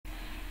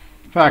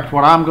In fact,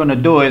 what I'm going to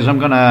do is I'm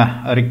going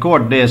to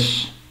record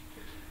this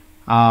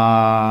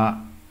the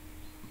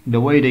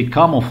way they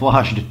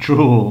camouflage the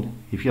truth,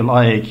 if you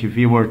like, if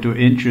you were too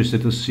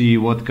interested to see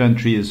what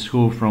country is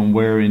who from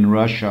where in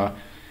Russia,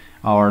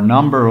 our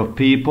number of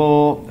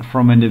people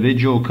from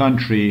individual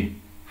country,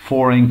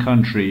 foreign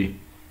country,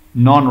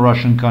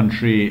 non-Russian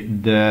country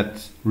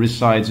that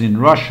resides in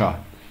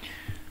Russia.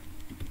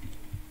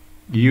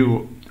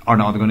 You are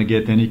not going to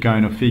get any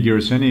kind of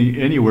figures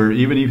anywhere.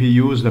 Even if you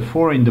use the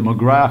foreign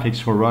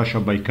demographics for Russia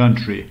by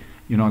country,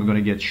 you're not going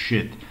to get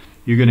shit.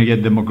 You're going to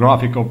get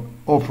demographic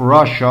of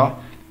Russia,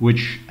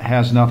 which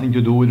has nothing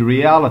to do with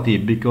reality,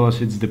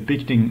 because it's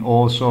depicting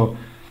also,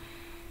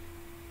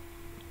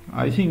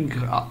 I think,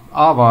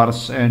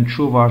 Avars and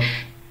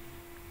Chuvash,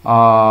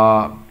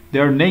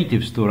 they're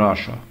natives to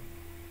Russia.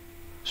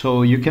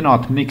 So you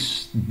cannot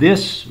mix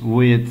this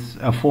with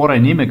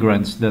foreign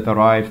immigrants that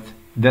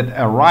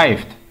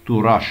arrived to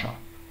Russia,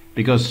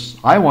 because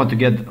I want to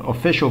get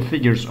official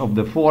figures of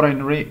the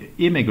foreign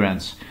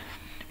immigrants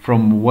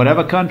from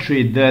whatever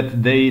country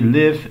that they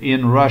live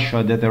in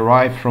Russia that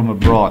arrive from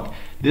abroad.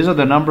 These are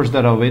the numbers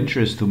that are of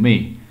interest to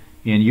me,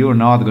 and you're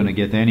not going to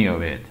get any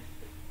of it.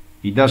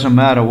 It doesn't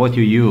matter what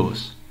you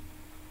use.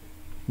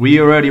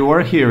 We already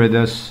were here at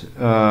this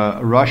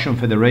Russian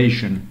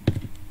Federation,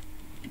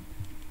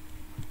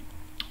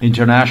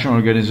 International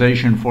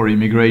Organization for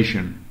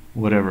Immigration,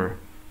 whatever.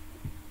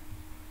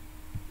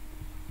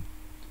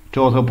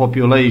 Total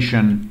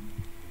population,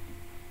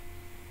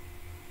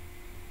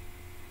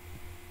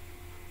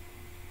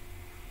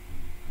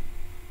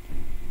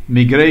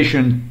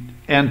 migration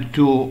and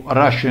to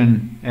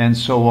Russian and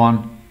so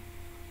on.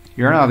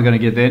 You're not going to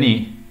get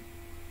any.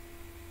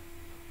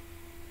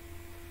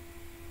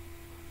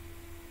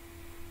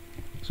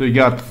 So you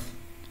got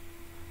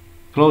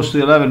close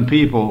to 11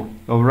 people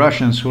of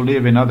Russians who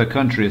live in other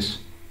countries,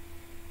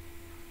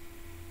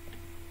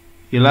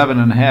 11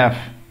 and a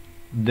half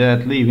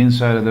that live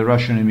inside of the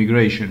Russian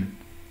immigration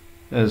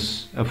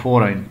as a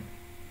foreign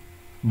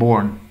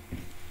born.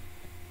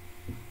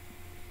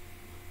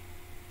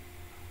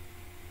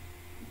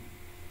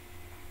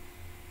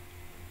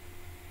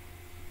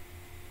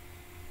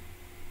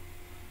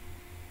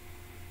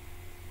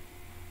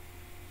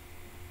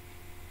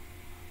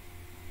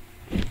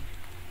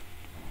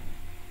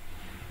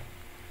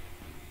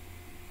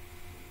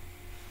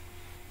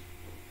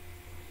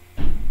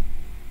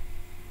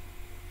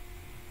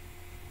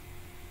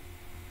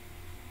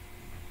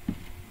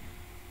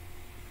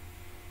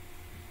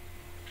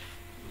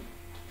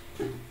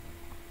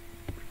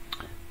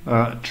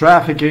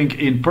 Trafficking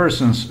in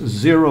persons,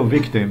 0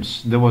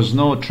 victims. There was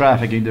no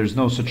trafficking. There's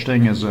no such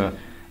thing as a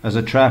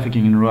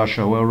trafficking in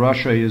Russia. Well,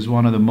 Russia is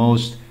one of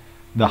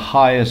the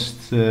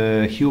highest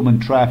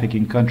human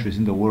trafficking countries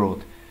in the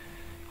world.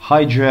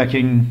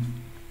 Hijacking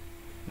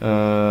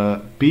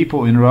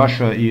people in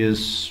Russia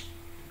is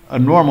a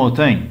normal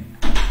thing.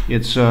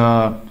 It's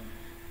I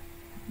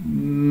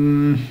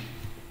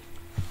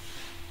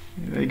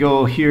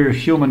go here,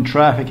 human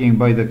trafficking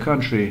by the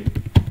country.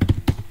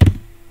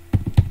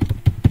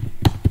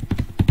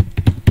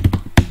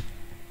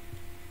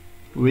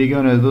 We're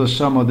gonna do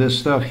some of this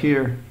stuff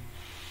here.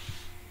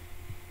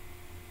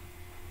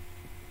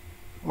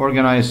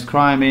 Organized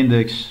crime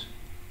index.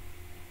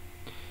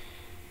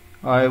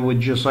 I would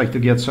just like to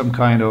get some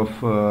kind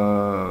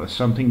of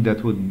something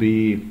that would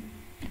be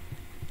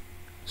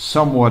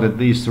somewhat at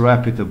least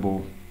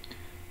reputable,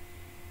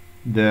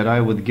 that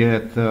I would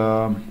get.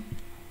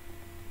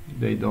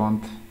 They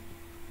don't.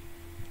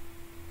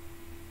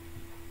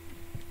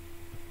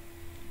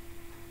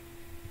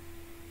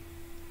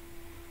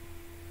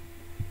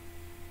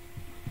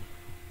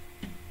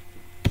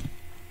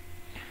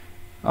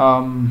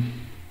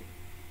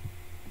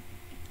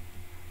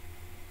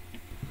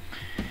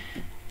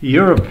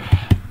 Europe,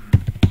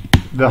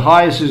 the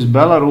highest is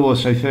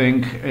Belarus, I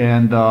think,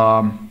 and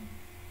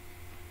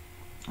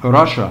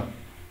Russia.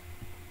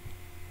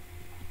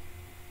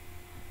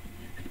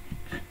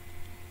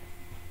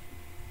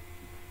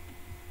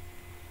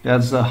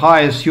 That's the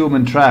highest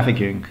human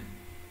trafficking.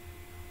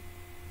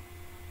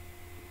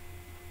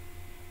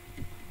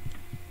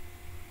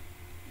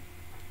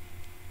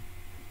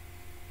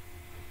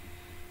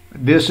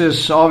 This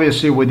is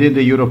obviously within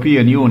the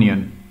European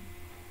Union,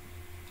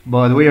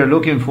 but we are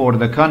looking for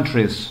the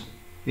countries,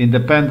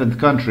 independent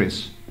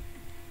countries.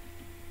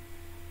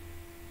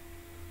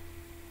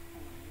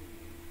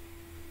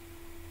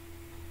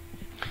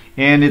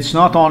 And it's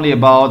not only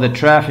about the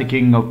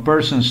trafficking of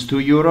persons to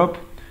Europe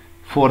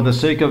for the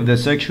sake of the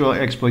sexual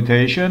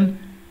exploitation,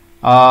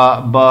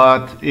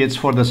 but it's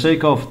for the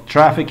sake of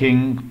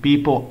trafficking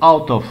people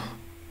out of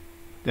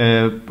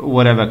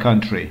whatever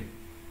country.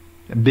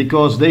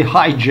 Because they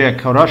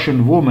hijack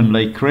Russian women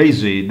like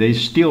crazy. They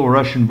steal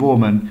Russian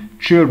women,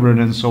 children,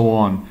 and so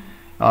on.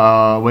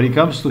 When it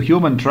comes to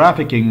human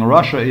trafficking,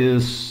 Russia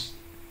is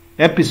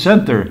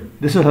epicenter.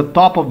 This is the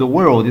top of the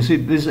world. You see,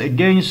 this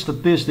again,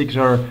 statistics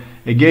are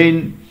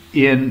again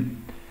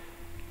in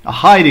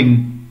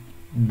hiding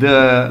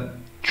the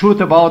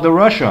truth about the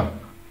Russia.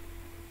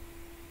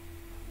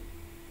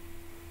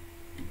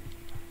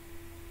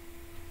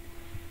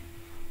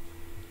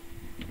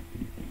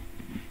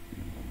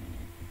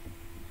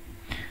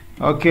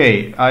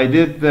 Okay, I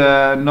did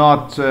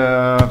not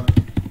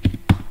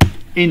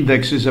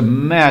index is a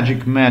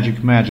magic,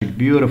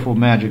 beautiful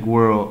magic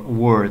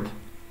word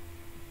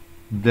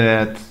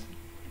that.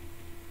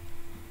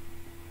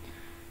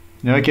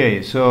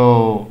 Okay,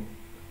 so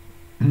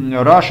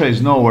Russia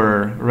is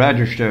nowhere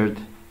registered.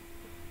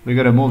 We're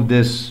gonna move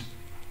this.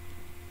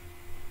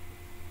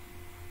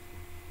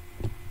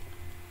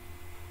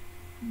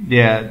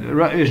 Yeah,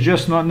 it's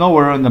just not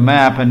nowhere on the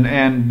map,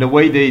 and the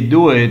way they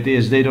do it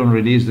is they don't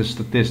release the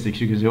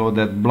statistics. You can see all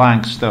that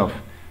blank stuff.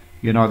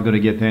 You're not going to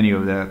get any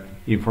of that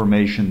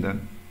information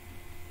then.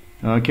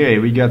 Okay,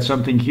 we got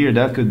something here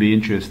that could be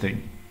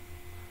interesting.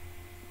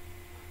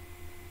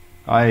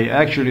 I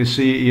actually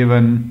see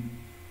even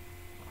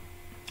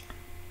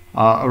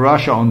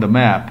Russia on the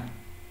map.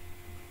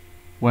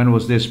 When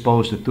was this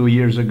posted? 2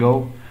 years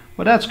ago?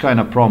 Well, that's kind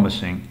of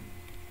promising.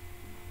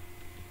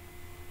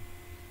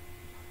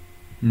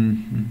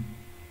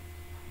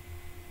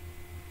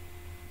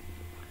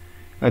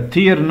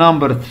 Tier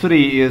number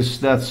 3 is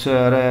that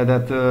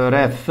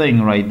red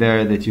thing right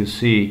there that you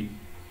see,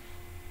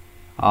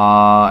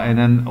 and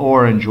then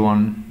orange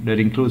one that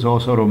includes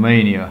also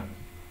Romania.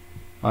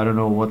 I don't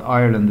know what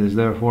Ireland is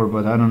there for,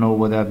 but I don't know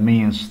what that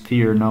means.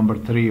 Tier number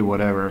 3,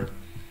 whatever.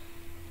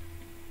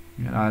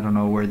 And I don't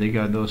know where they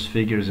got those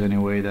figures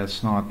anyway.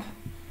 That's not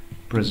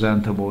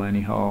presentable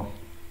anyhow.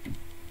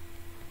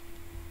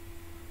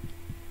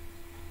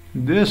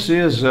 This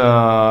is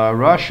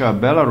Russia,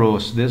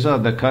 Belarus. These are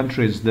the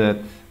countries that,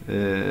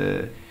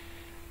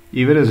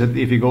 even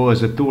if you go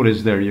as a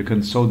tourist there, you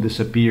can so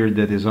disappear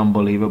that is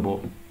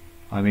unbelievable.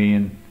 I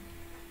mean,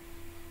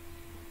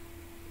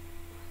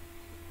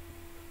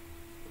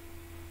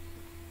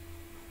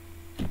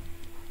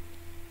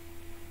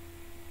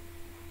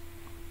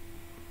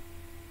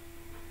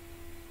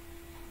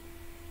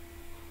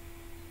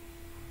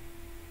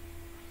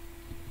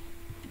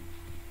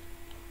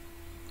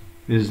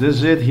 is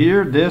this it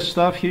here? This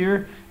stuff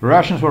here?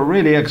 Russians were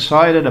really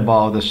excited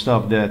about the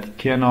stuff that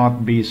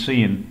cannot be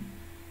seen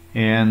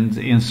and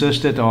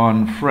insisted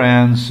on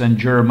France and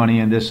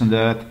Germany and this and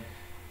that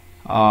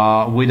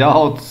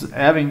without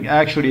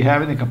actually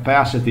having the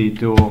capacity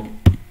to.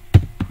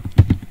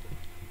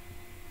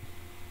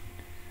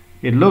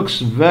 It looks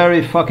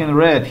very fucking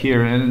red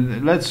here,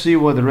 and let's see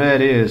what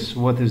red is.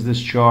 What is this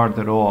chart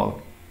at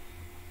all?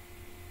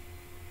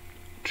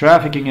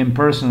 Trafficking in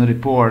person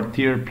report,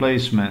 tier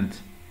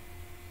placement.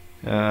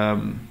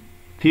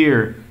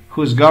 Tier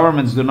whose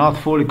governments do not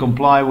fully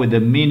comply with the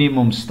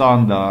minimum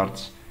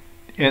standards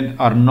and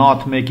are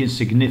not making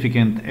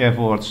significant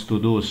efforts to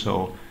do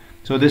so.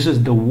 So this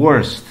is the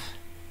worst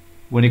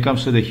when it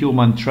comes to the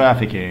human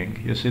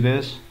trafficking. You see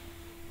this?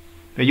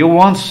 You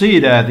won't see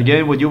that.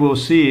 Again, what you will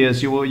see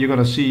is you're going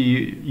to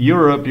see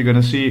Europe, you're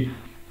going to see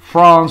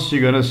France,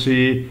 you're going to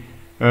see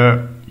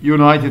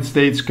United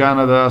States,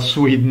 Canada,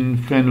 Sweden,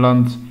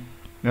 Finland,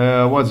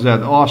 what's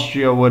that,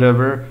 Austria,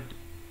 whatever.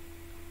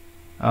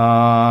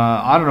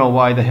 I don't know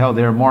why the hell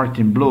they're marked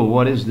in blue.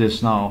 What is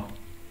this now?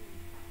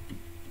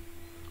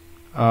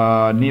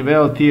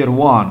 Nivel tier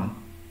 1.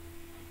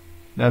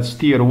 That's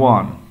tier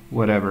 1,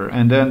 whatever.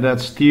 And then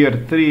that's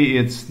tier 3.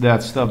 It's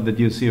that stuff that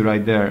you see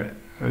right there.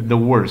 The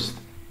worst,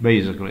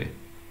 basically.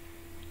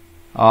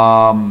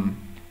 But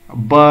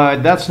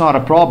that's not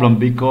a problem,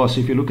 because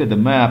if you look at the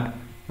map,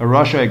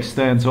 Russia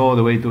extends all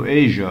the way to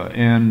Asia.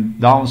 And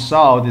down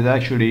south it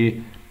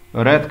actually...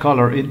 red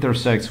color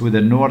intersects with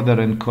the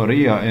northern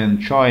Korea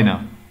and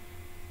China.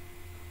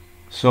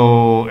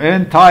 So,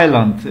 and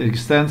Thailand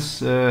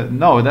extends,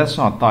 no, that's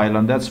not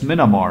Thailand, that's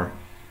Myanmar.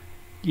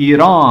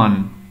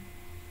 Iran,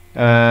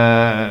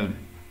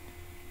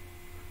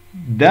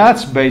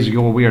 that's basically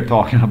what we are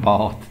talking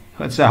about.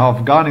 Let's say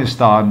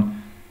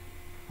Afghanistan.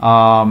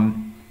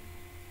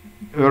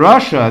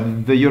 Russia,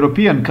 the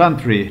European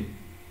country,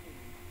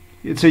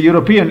 it's a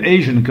European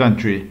Asian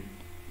country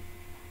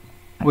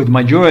with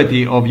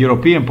majority of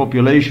European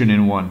population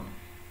in one.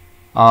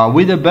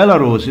 With the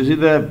Belarus, you see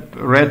the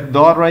red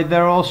dot right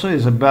there also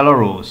is a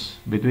Belarus.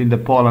 Between the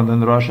Poland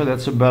and Russia,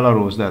 that's a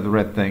Belarus, that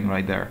red thing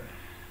right there.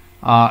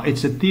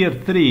 It's a tier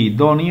 3,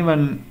 don't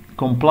even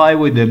comply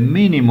with the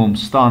minimum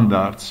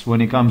standards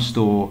when it comes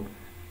to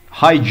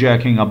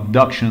hijacking,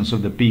 abductions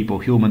of the people,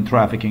 human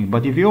trafficking.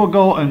 But if you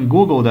go and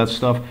Google that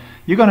stuff,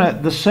 you're gonna,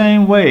 the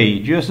same way,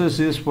 just as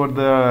is for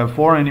the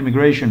foreign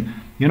immigration,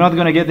 you're not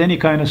going to get any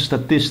kind of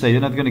statistic.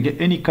 You're not going to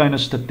get any kind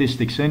of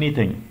statistics,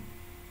 anything.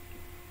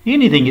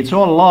 Anything. It's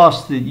all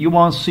lost. You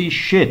won't see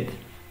shit.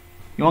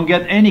 You won't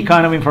get any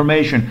kind of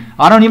information.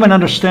 I don't even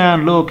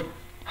understand, look,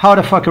 how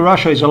the fuck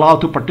Russia is allowed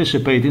to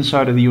participate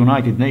inside of the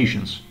United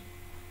Nations.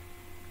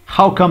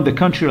 How come the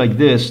country like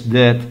this,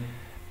 that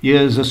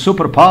is a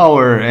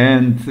superpower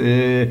and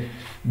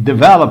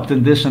developed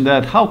and this and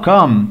that, how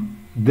come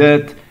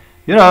that,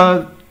 you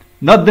know,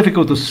 not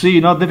difficult to see,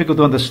 not difficult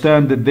to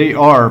understand that they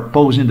are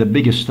posing the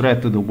biggest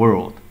threat to the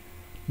world,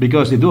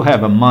 because they do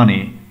have a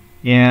money,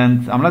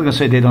 and I'm not going to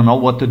say they don't know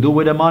what to do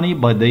with the money,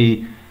 but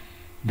the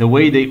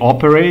way they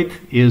operate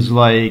is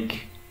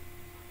like,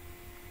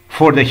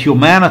 for the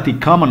humanity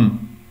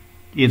common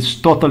it's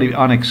totally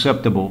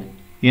unacceptable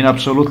in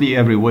absolutely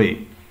every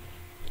way.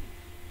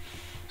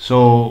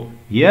 So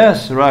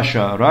yes,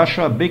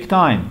 Russia big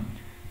time.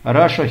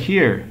 Russia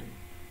here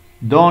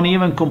don't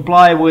even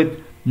comply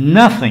with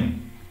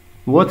nothing.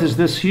 What is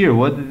this here?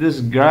 What this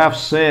graph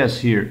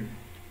says here?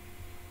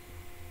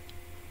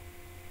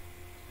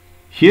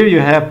 Here you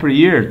have per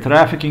year,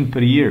 trafficking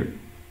per year.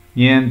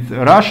 And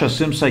Russia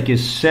seems like it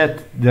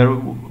set the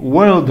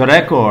world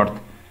record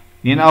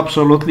in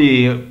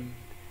absolutely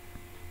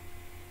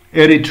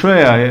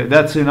Eritrea,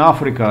 that's in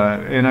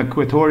Africa, in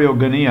Equatorial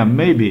Guinea,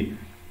 maybe,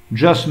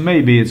 just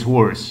maybe it's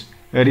worse.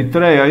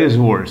 Eritrea is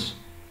worse.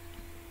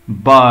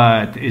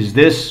 But is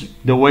this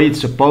the way it's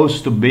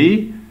supposed to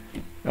be?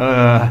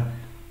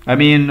 I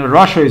mean,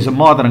 Russia is a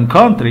modern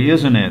country,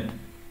 isn't it?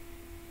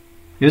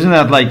 Isn't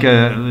that like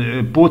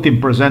Putin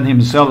present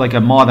himself like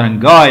a modern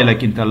guy,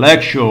 like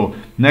intellectual,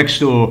 next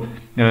to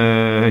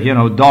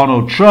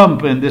Donald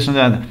Trump and this and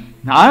that?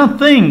 I don't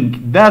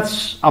think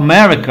that's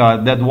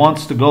America that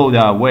wants to go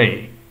that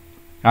way.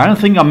 I don't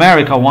think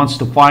America wants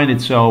to find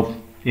itself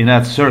in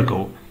that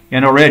circle,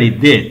 and already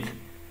did.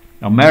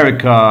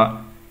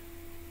 America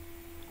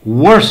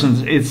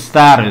worsens its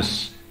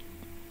status,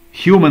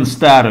 human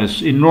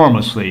status,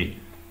 enormously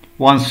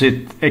once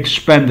it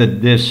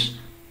expanded this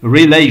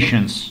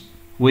relations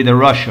with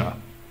Russia.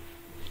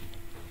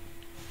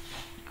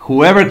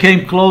 Whoever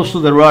came close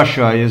to the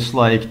Russia is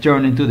like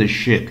turned into the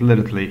shit,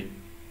 literally.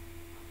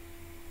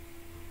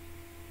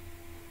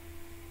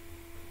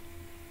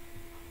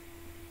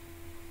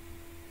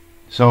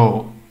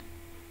 So,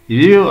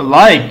 if you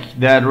like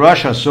that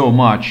Russia so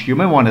much, you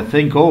may want to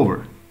think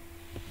over.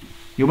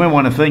 You may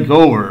want to think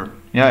over.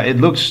 Yeah, it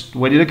looks,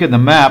 when you look at the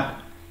map,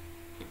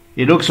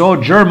 it looks all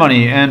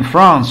Germany and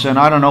France and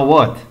I don't know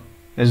what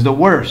as the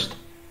worst.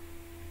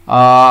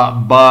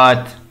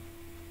 But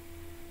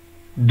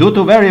due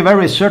to very,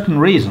 very certain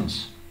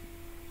reasons.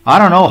 I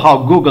don't know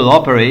how Google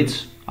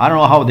operates. I don't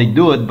know how they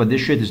do it, but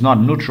this shit is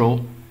not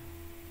neutral.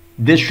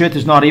 This shit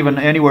is not even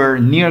anywhere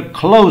near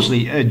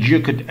closely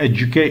educative.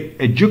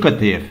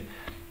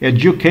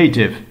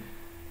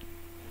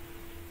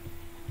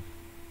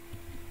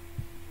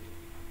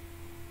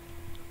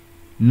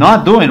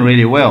 Not doing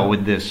really well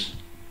with this.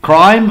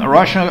 Crime,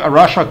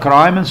 Russia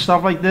crime and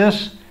stuff like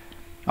this.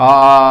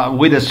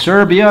 With the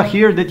Serbia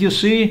here that you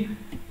see.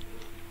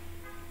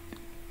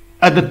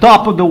 At the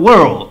top of the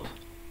world.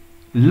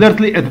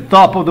 Literally at the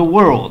top of the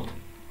world.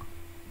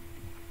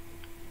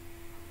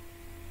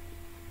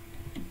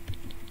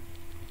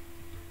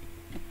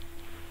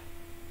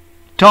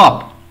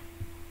 Top,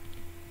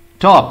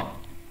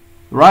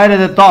 right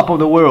at the top of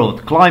the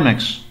world,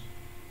 climax,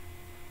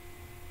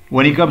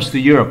 when it comes to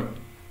Europe,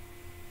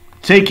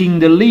 taking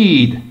the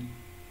lead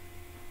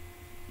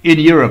in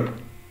Europe,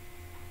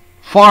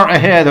 far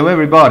ahead of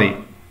everybody.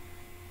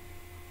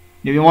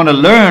 If you want to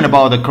learn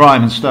about the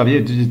crime and stuff,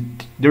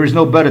 there is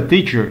no better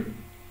teacher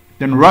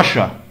than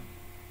Russia.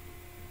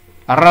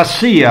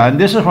 Russia, and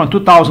this is from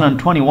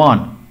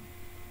 2021,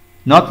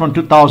 not from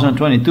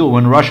 2022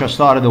 when Russia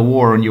started the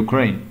war on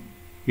Ukraine.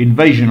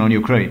 Invasion on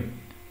Ukraine.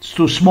 It's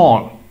too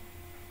small.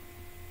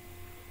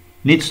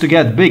 Needs to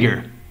get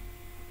bigger.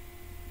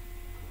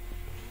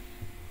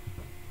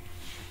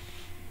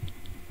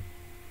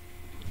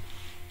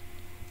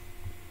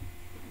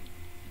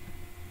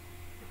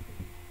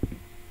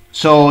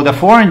 So the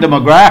foreign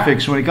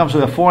demographics, when it comes to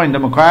the foreign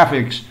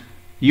demographics,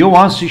 you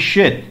won't see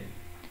shit.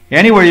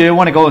 Anywhere you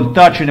want to go and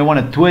touch and they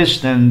want to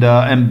twist and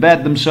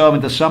embed themselves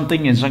into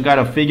something in some kind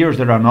of figures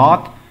that are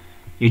not,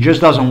 it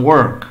just doesn't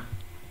work.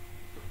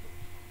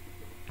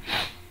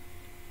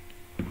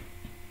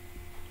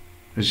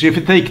 So if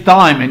you take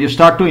time and you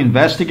start to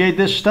investigate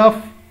this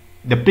stuff,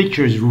 the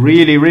picture is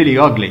really, really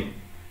ugly.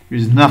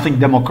 There's nothing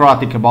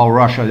democratic about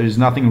Russia. There's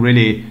nothing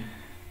really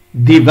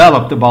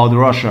developed about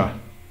Russia.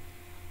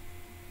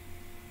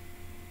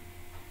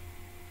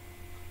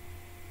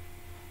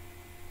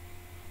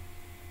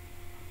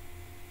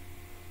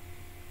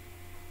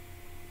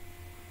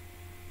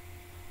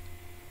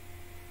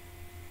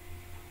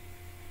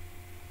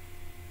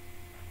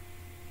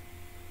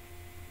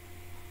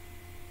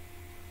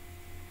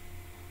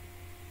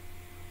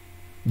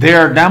 They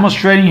are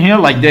demonstrating here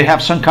like they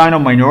have some kind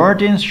of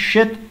minority and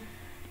shit.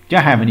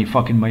 Can't have any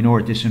fucking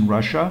minorities in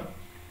Russia.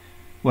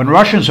 When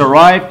Russians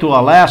arrived to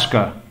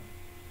Alaska,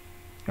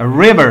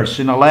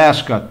 rivers in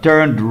Alaska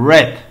turned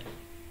red.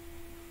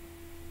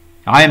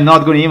 I am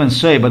not going to even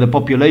say, but the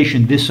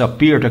population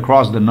disappeared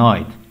across the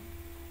night.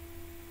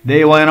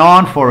 They went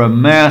on for a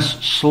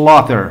mass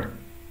slaughter.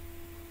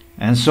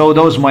 And so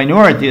those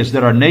minorities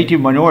that are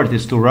native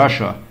minorities to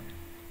Russia,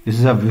 this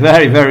is a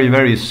very, very,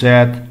 very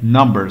sad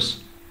numbers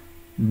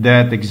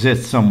that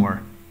exist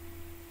somewhere.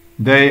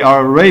 They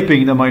are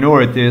raping the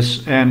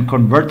minorities and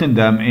converting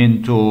them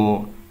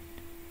into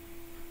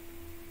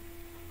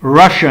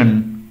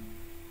Russian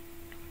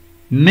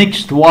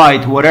mixed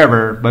white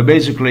whatever, by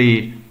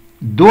basically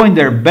doing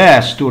their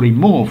best to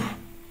remove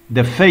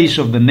the face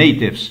of the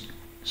natives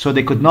so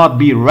they could not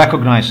be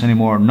recognized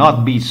anymore,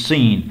 not be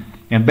seen,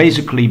 and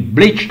basically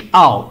bleached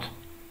out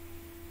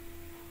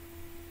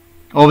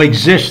of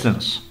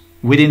existence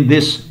within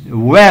this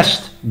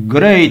vast,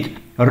 great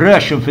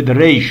Russian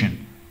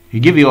Federation. He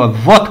give you a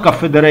vodka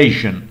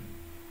federation.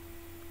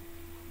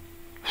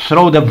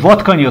 Throw the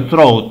vodka in your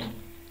throat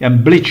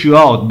and bleach you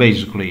out,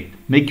 basically.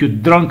 Make you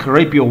drunk,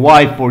 rape your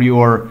wife or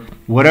your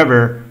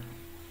whatever,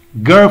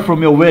 girl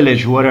from your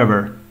village,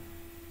 whatever.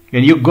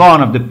 And you're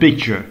gone of the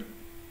picture.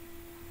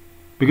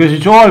 Because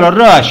it's all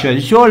Russia,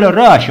 it's all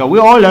Russia,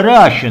 we're all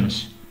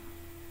Russians.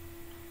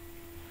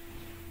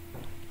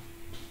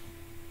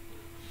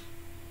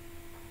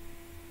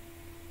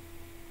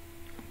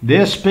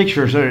 These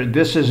pictures are,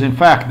 this is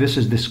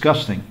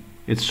disgusting.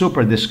 It's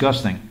super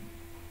disgusting.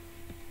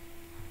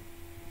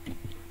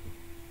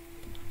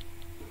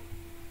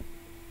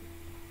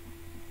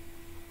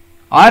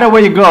 Either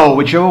way you go,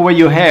 whichever way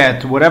you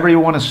head, whatever you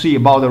want to see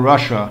about the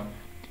Russia,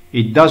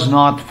 it does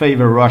not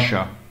favor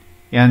Russia.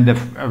 And the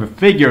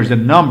figures, the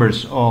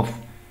numbers of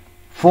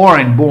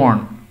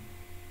foreign-born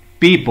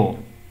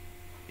people,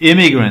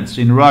 immigrants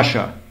in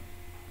Russia,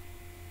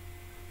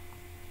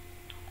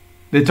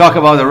 they talk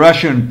about the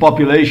Russian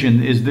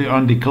population is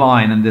on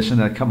decline and this and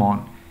that. Come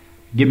on,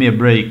 give me a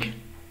break.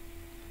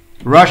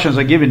 Russians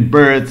are giving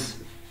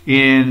birth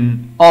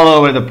in all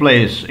over the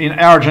place, in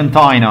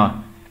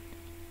Argentina,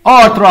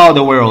 all throughout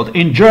the world.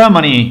 In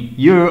Germany,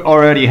 you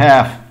already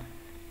have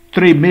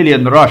 3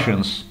 million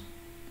Russians.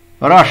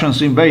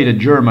 Russians invaded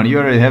Germany. You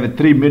already have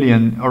 3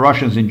 million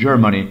Russians in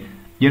Germany.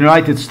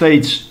 United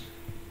States,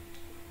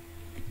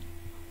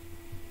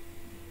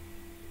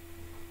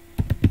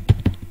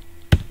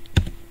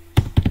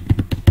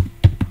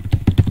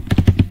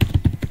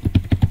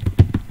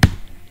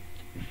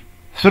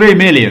 $3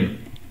 million.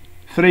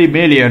 3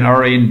 million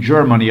are in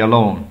Germany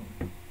alone.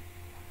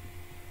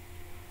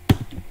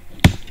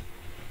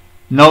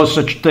 No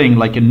such thing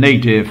like a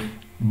native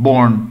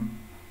born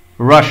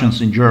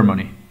Russians in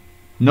Germany.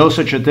 No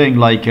such a thing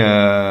like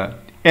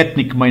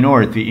ethnic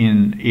minority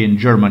in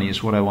Germany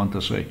is what I want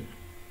to say.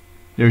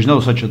 There's no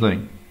such a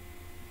thing.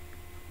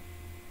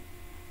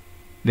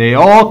 They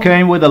all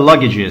came with the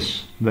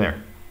luggages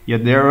there.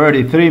 Yet there are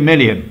already 3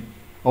 million.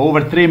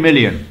 Over 3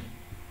 million.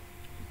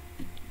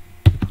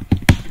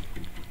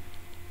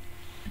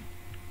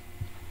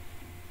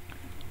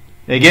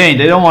 Again,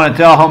 they don't want to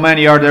tell how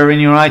many are there in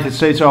the United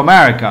States of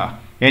America.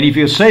 And if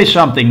you say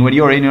something when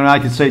you're in the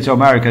United States of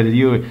America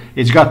that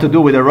it's got to do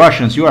with the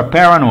Russians, you are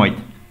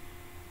paranoid.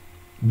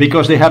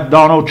 Because they have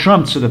Donald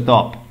Trump to the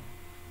top.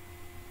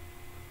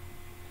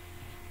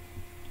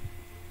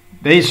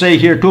 They say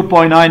here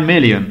 2.9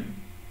 million.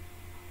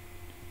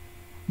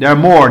 There are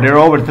more. There are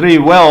over 3,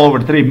 well over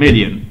 3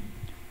 million.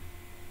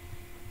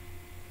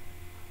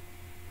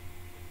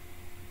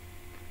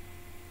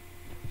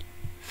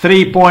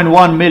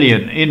 $3.1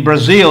 million. In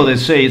Brazil, they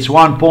say it's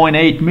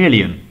 1.8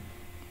 million.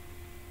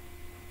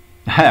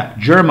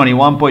 Germany,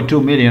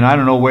 1.2 million. I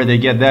don't know where they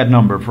get that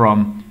number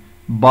from,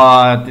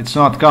 but it's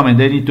not coming.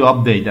 They need to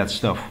update that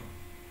stuff.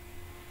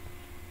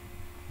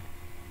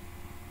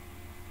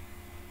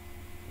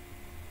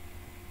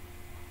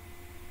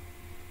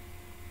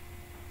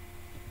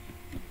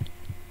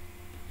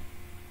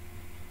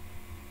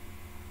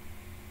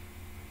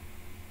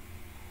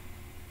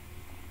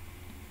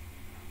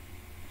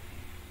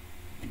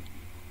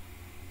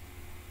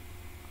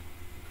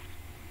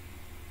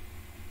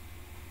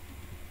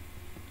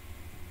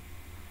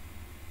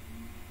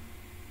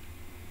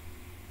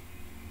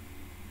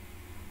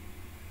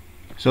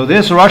 So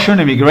this Russian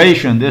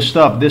immigration, this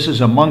stuff, this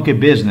is a monkey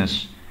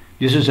business.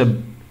 This is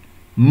a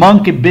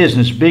monkey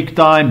business, big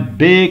time,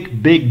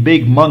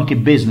 big monkey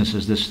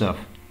businesses, this stuff.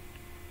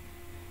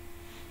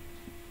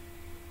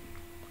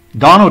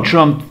 Donald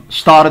Trump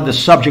started the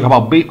subject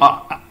about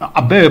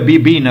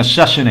being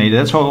assassinated.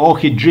 That's all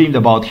he dreamed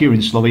about here in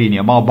Slovenia,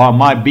 about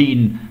my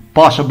being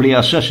possibly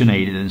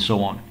assassinated and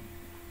so on.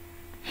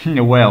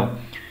 Well,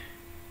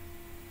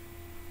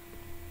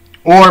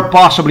 or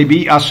possibly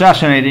be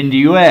assassinated in the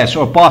US,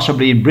 or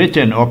possibly in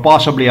Britain, or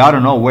possibly I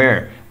don't know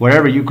where,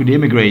 wherever you could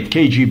immigrate.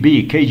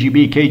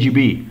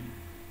 KGB.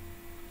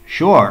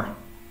 Sure.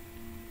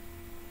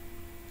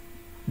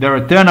 There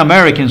are 10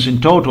 Americans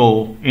in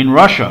total in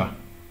Russia,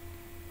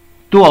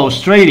 2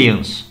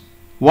 Australians,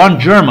 1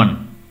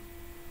 German.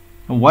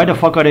 And why the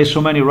fuck are there so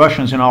many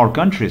Russians in our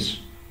countries?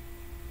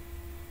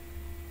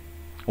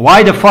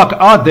 Why the fuck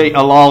are they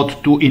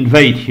allowed to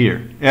invade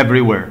here,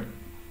 everywhere?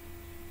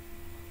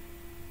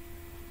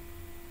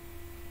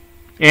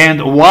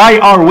 And why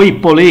are we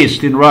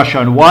policed in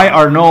Russia, and why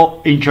are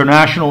no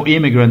international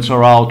immigrants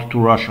allowed to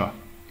Russia?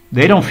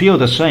 They don't feel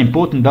the same.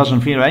 Putin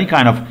doesn't feel any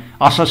kind of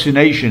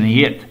assassination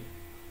yet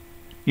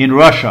in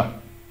Russia.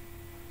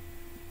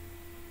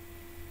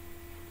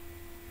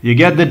 You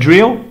get the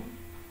drill?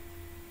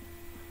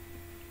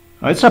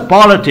 It's a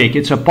politic.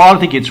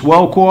 It's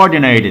well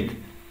coordinated.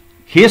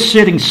 He's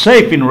sitting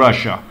safe in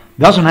Russia.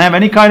 Doesn't have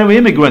any kind of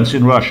immigrants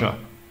in Russia.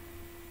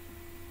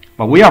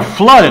 But we are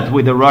flooded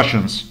with the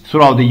Russians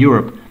throughout the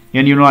Europe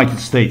and the United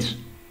States.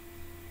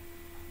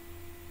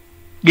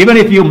 Even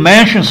if you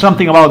mention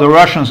something about the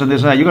Russians and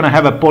this, you're going to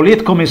have a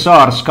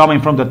politcommissars coming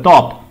from the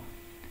top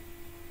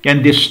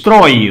and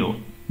destroy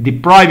you.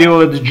 deprive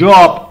you of the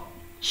job,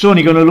 soon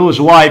you're going to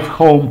lose wife,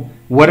 home,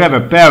 whatever,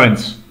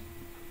 parents.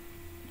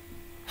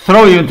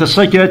 Throw you into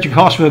psychiatric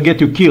hospital, get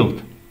you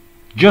killed.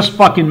 Just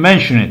fucking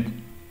mention it.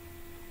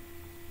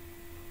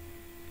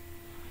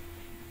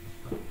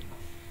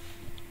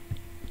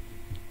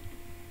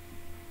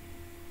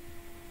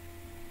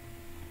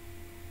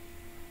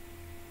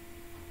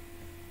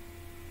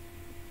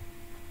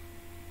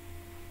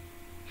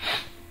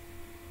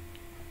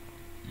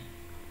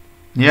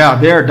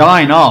 Yeah, they're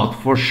dying out.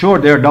 For sure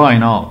they're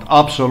dying out.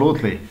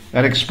 Absolutely.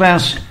 At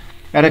expense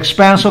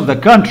of the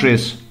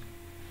countries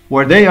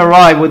where they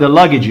arrive with the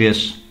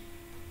luggages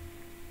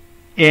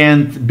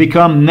and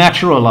become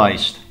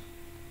naturalized.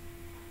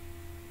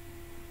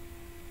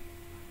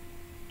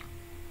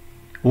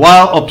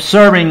 While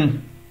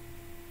observing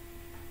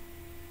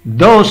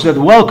those that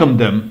welcome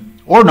them,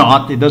 or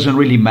not, it doesn't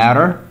really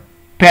matter,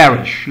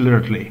 perish,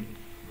 literally.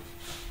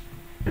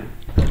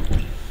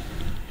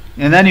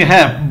 And then you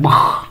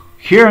have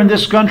here in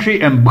this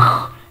country and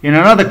in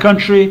another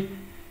country.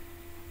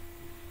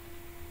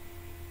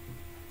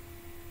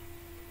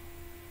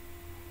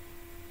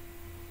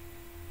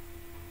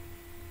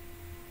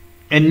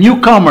 And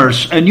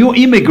newcomers and new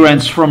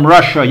immigrants from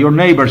Russia, your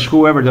neighbors,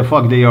 whoever the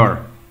fuck they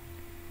are,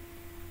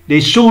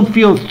 they soon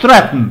feel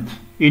threatened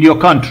in your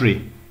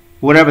country,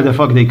 wherever the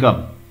fuck they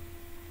come.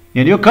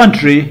 And your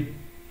country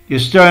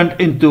is turned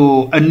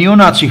into a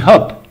neo-Nazi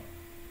hub,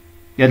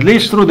 at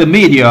least through the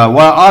media,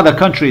 while other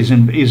countries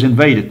is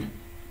invaded,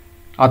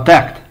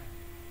 attacked.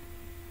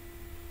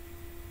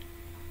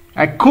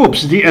 At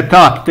coups, the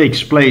attack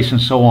takes place and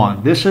so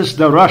on. This is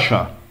the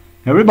Russia.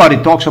 Everybody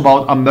talks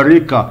about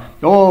America.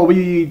 Oh,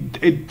 we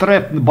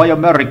threatened by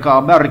America,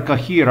 America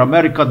here,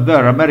 America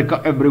there,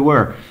 America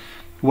everywhere.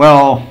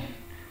 Well,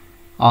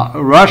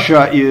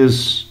 Russia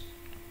is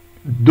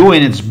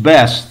doing its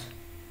best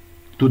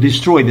to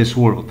destroy this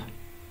world.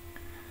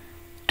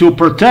 To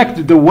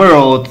protect the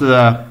world,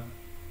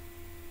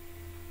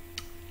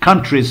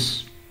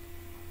 countries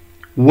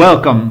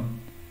welcome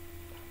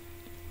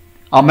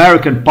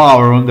American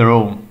power on their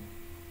own.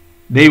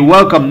 They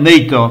welcome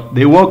NATO,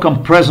 they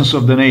welcome presence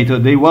of the NATO,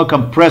 they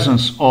welcome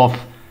presence of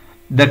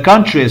the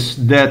countries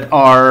that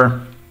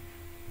are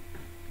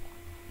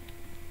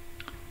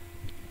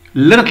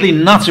literally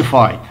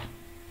Nazified.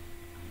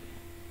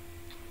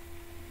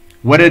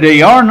 Whether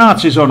they are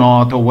Nazis or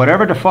not, or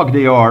whatever the fuck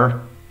they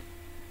are,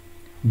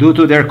 due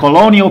to their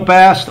colonial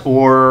past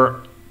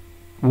or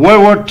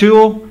World War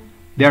II,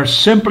 they're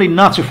simply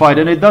Nazified,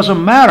 and it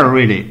doesn't matter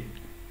really.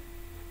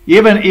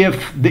 Even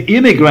if the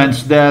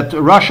immigrants that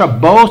Russia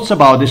boasts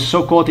about, these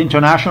so-called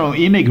international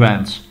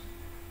immigrants,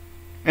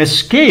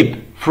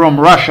 escape from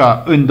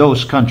Russia in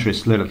those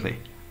countries, literally,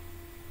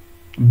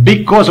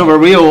 because of a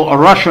real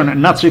Russian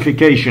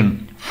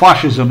Nazification,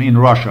 fascism in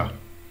Russia.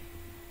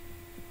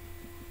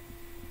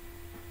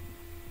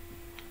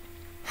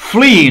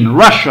 Fleeing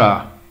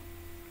Russia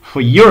for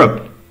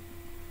Europe.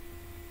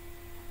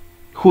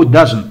 Who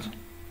doesn't?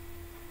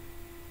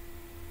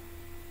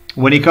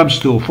 When it comes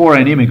to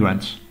foreign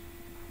immigrants.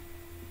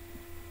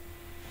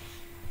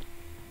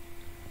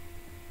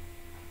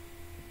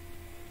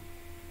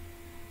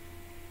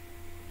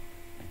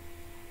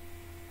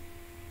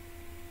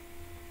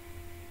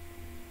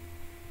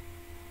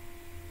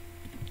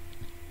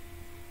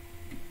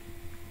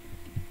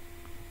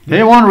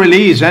 They won't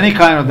release any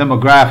kind of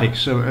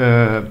demographics.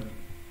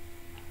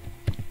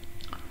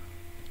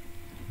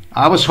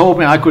 I was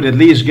hoping I could at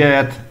least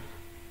get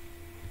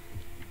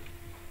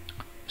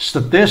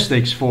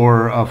statistics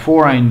for a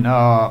foreign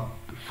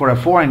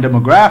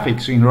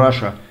demographics in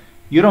Russia.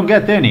 You don't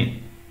get any.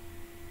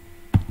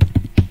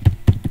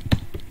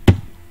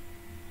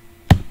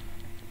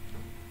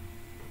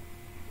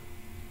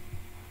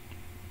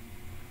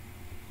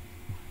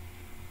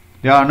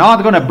 They are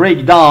not going to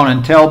break down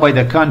and tell by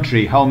the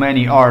country how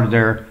many are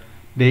there.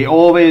 They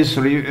always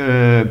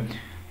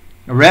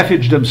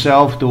refuge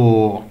themselves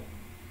to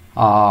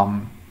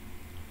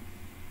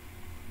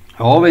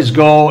always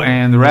go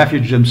and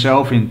refuge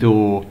themselves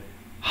into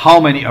how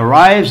many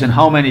arrives and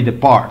how many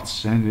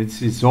departs. And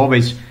it's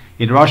always,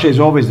 in Russia is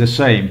always the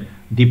same.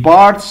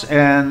 Departs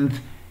and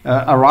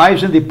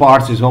arrives and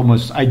departs is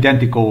almost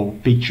identical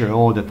picture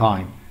all the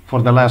time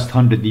for the last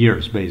 100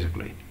 years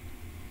basically.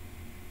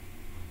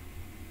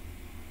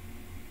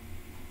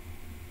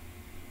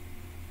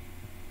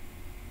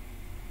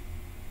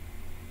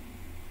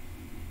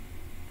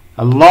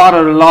 A lot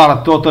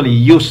of totally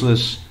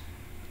useless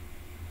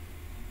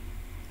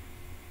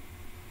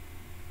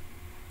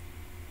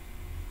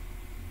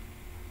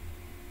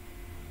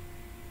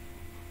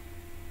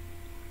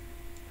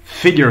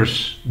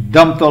figures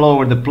dumped all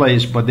over the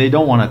place, but they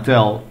don't want to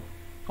tell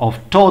of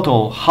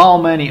total how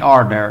many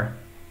are there.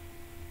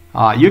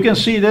 You can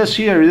see this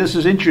here. This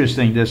is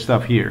interesting, this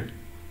stuff here.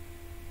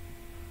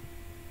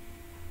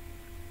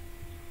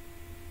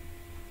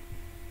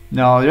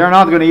 No, they're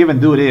not going to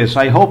even do this.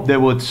 I hope they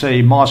would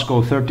say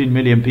Moscow, 13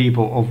 million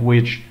people, of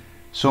which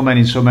so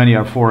many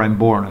are foreign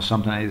born or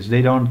something like this.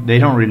 They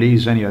don't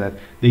release any of that.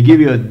 They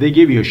give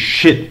you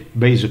shit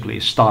basically,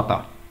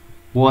 stata.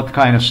 What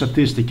kind of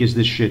statistic is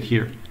this shit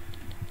here?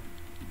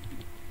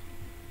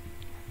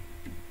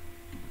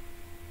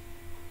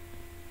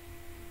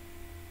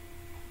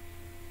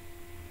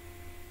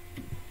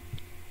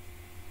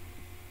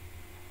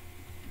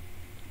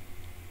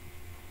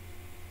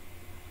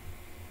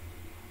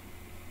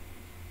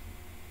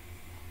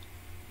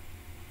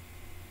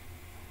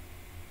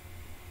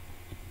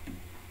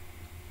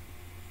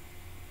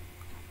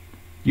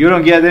 You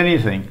don't get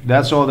anything.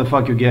 That's all the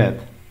fuck you get.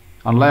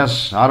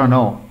 Unless, I don't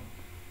know.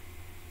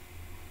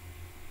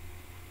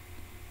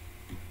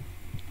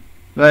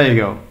 There you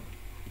go.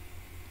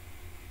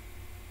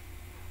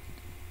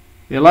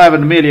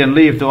 11 million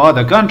leave to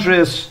other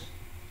countries.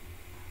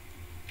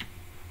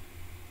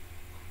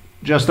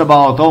 Just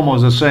about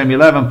almost the same,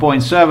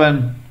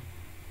 11.7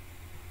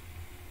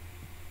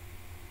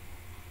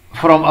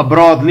 from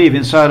abroad leave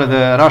inside of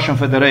the Russian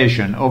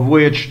Federation, of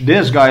which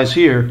these guys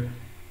here,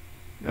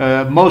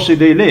 mostly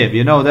they live,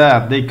 you know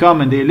that. They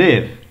come and they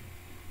live.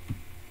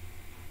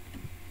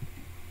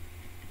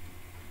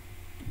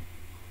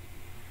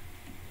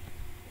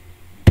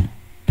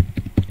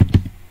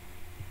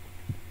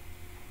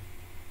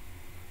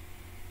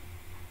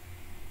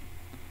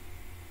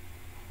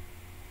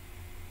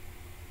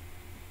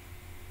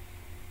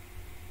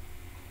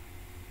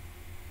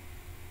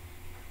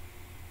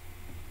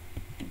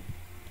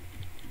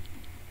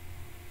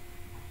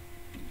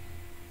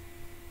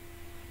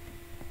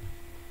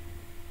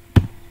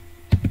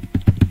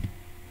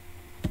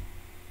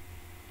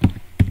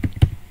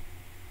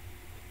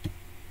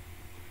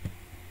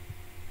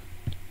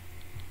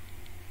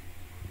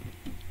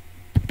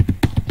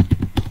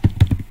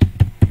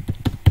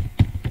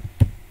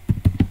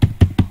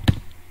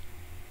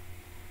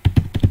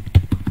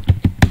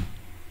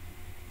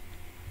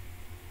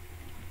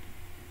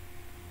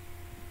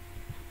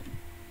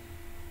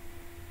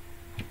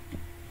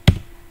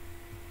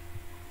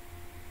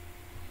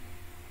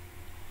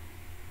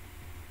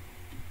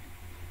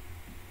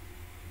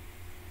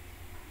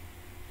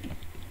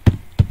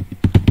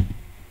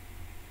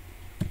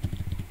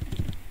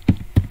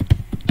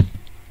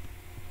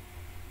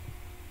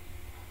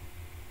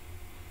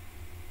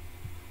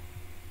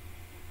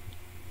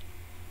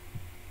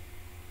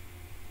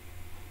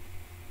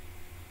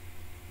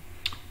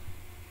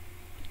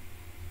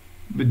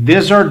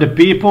 These are the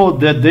people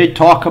that they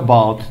talk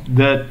about,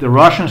 that the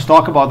Russians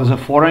talk about as a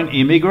foreign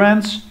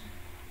immigrants.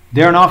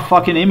 They're not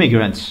fucking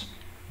immigrants.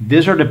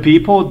 These are the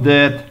people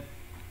that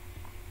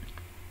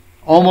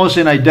almost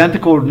in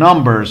identical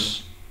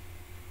numbers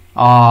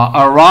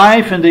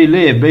arrive and they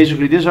live.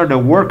 Basically, these are the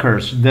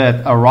workers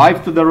that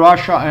arrive to the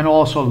Russia and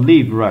also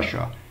leave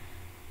Russia.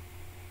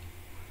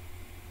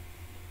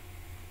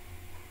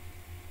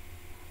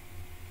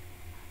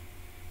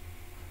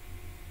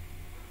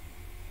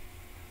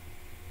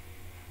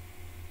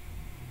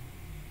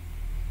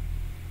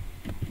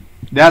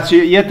 That's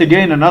yet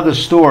again another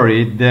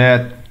story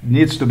that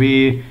needs to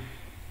be,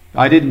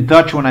 I didn't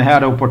touch when I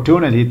had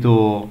opportunity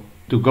to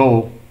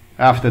go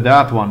after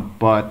that one,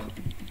 but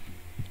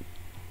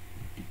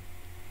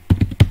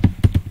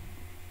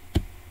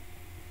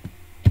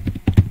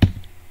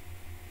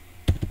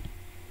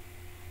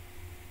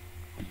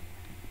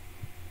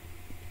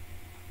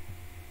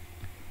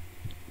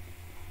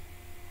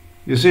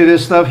you see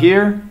this stuff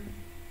here?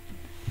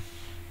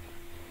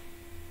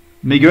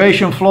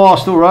 Migration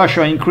flows to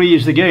Russia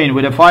increased again,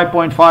 with a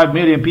 5.5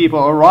 million people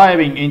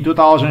arriving in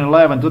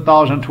 2011,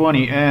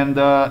 2020, and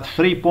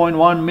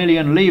 3.1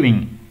 million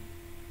leaving.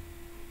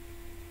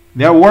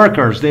 They're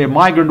workers, they're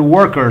migrant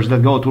workers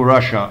that go to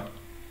Russia.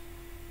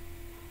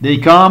 They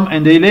come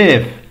and they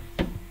live.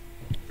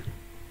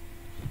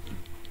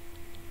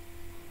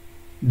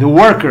 The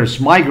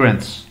workers,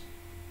 migrants.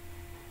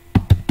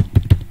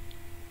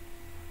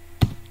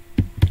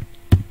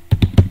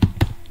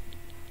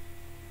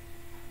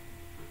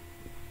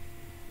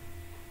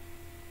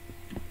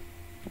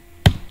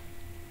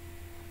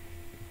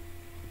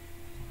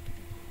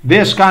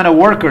 This kind of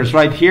workers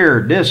right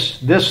here, this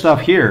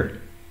stuff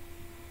here.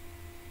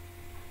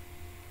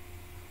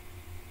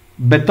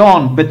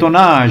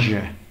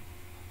 Bétonnage.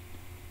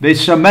 They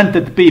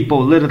cemented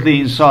people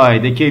literally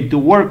inside. They came to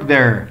work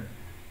there.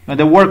 And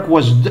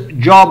the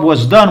job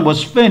was done,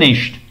 was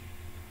finished.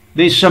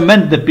 They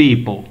cement the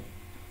people.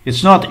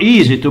 It's not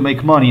easy to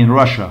make money in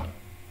Russia.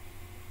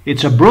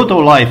 It's a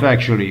brutal life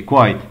actually,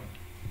 quite.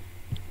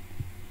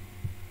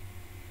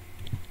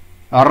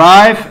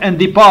 Arrive and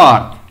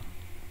depart.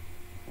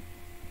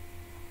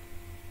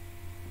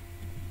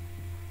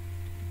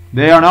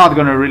 They are not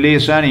going to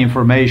release any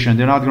information.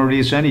 They're not going to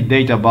release any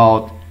data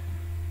about.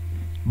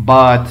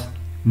 But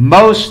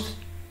mostly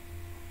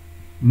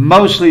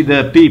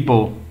the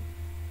people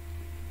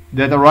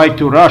that arrive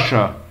to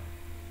Russia,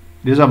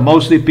 these are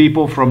mostly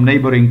people from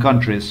neighboring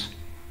countries.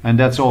 And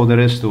that's all there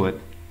is to it.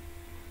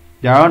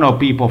 There are no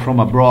people from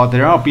abroad.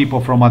 There are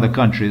people from other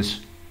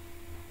countries.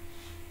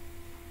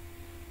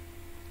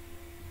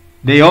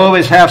 They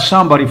always have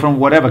somebody from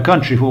whatever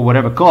country for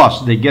whatever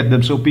cost. They get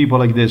them so people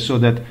like this, so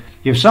that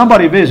if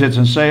somebody visits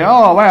and say,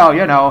 oh, well,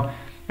 you know,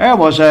 there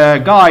was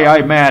a guy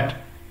I met,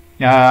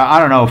 I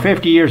don't know,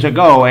 50 years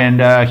ago,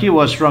 and he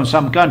was from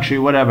some country,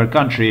 whatever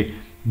country,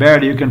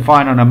 barely you can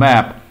find on a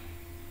map.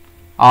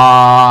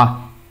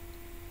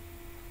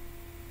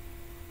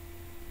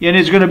 And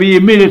it's going to be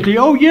immediately,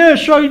 oh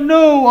yes, I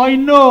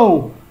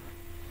know.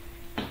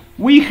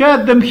 We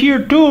had them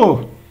here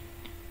too.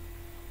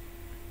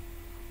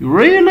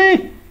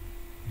 Really?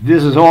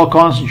 This is all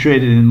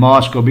concentrated in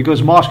Moscow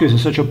because Moscow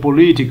is such a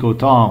political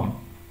town.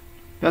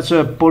 That's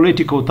a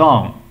political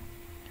town.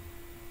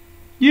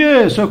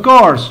 Yes, of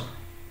course.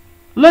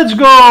 Let's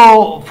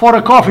go for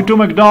a coffee to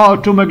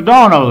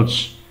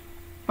McDonald's.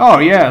 Oh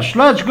yes,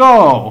 let's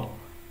go.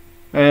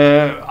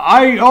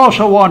 I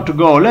also want to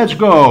go. Let's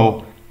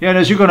go. And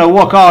as you're going to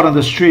walk out on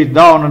the street,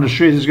 down on the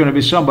street, there's going to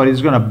be somebody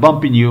who's going to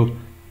bump in you.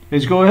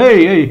 He's going,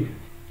 hey,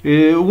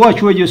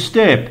 watch where you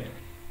step.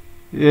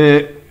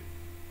 He's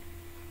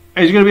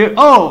going to be,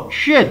 oh,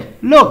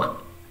 shit,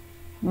 look,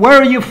 where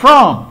are you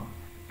from?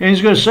 And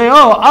he's going to say,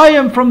 oh, I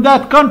am from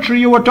that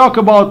country you were talking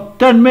about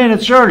 10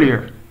 minutes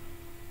earlier.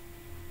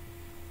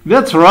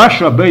 That's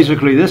Russia,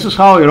 basically. This is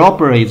how it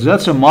operates.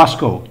 That's in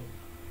Moscow.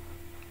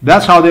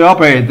 That's how they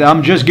operate.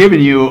 I'm just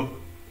giving you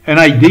an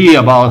idea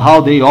about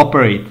how they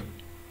operate.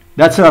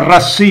 That's a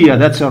Russia,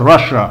 that's a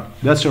Russia,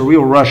 that's a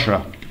real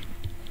Russia.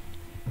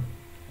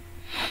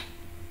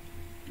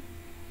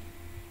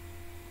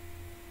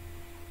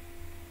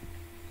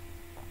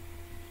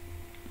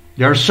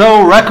 They're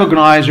so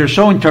recognized, they're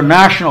so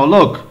international.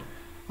 Look,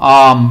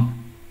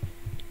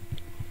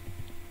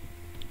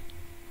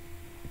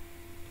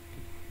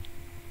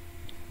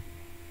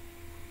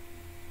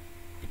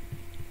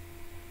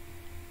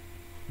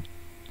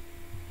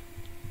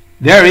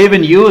 they're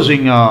even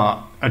using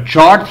a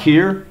chart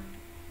here.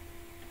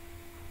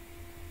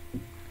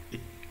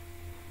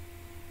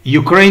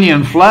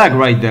 Ukrainian flag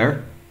right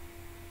there.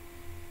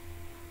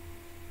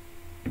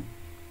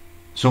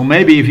 So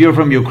maybe if you're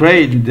from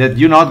Ukraine, that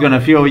you're not going to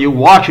feel, you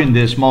watching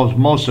this,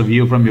 most of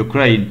you from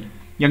Ukraine,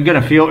 you're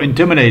going to feel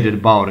intimidated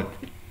about it.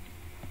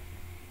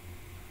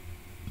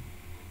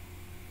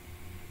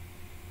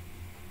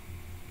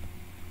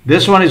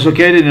 This one is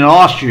located in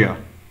Austria.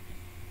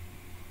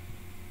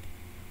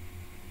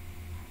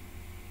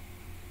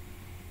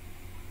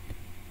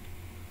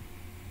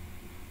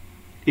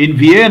 In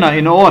Vienna,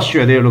 in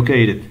Austria, they're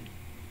located.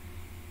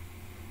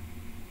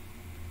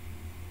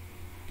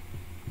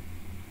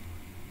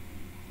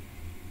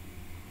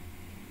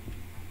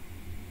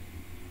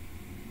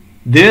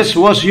 This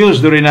was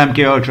used during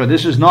MK Ultra.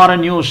 This is not a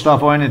new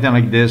stuff or anything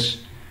like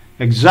this.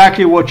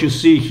 Exactly what you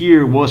see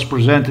here was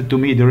presented to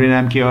me during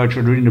MK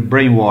Ultra, during the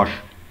brainwash.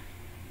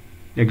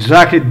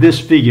 Exactly this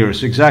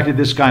figures, exactly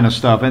this kind of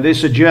stuff. And they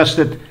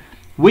suggested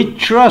we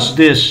trust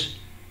this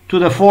to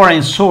the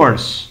foreign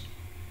source.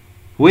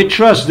 We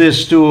trust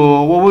this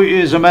to,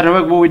 as a matter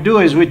of fact, what we do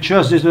is we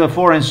trust this to the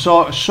foreign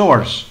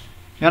source.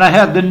 And I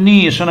had the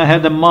niece and I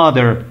had the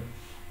mother.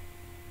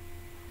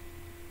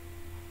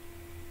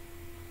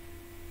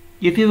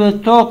 If you will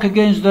talk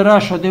against the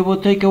Russia, they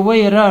will take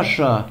away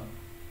Russia.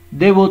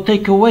 They will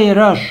take away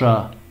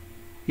Russia.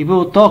 If we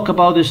will talk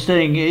about this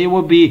thing, it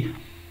will be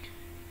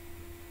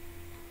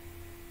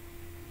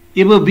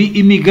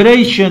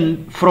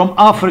immigration from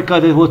Africa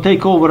that will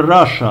take over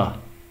Russia.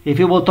 If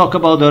you will talk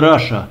about the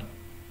Russia.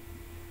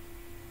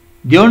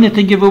 The only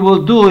thing we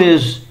will do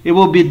is, it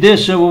will be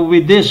this, it will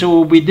be this, it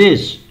will be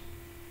this.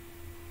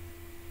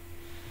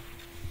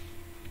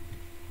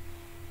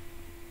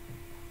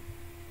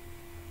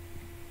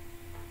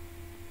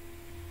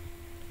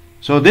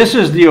 So this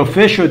is the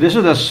official, this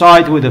is the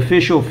site with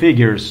official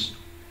figures.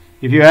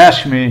 If you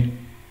ask me,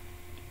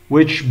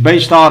 which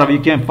based out of, you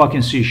can't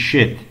fucking see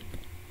shit.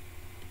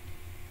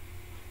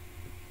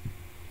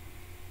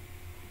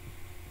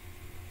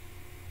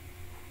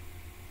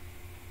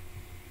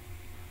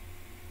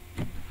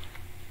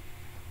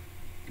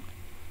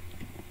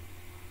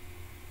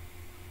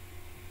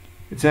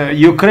 It's a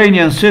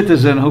Ukrainian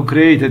citizen who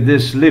created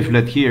this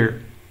leaflet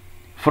here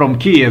from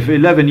Kiev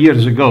 11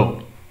 years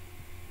ago.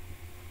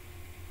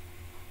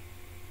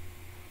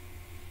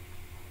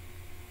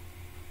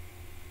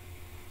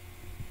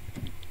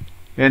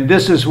 And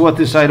this is what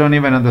this, I don't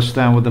even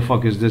understand what the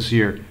fuck is this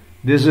here.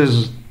 This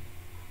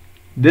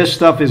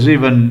stuff is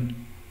even...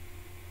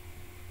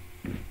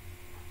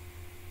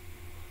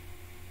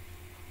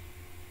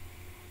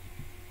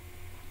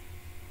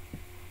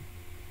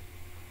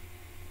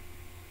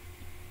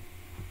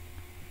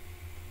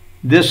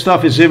 This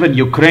stuff is even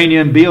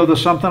Ukrainian build or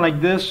something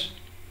like this.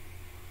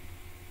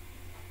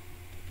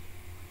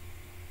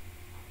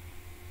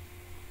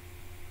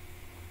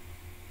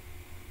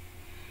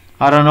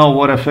 I don't know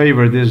what a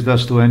favor this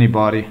does to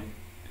anybody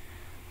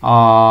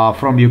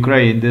from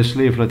Ukraine. This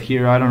leaflet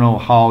here, I don't know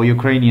how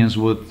Ukrainians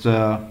would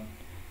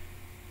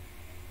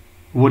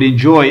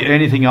enjoy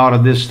anything out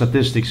of this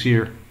statistics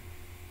here.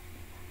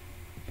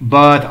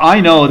 But I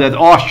know that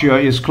Austria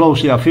is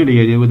closely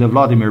affiliated with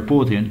Vladimir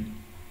Putin.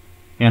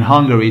 And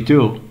Hungary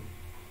too.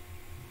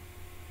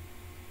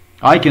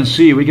 We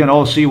can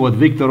all see what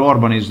Viktor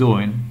Orban is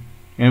doing.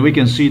 And we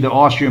can see the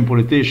Austrian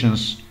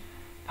politicians,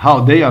 how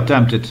they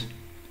attempted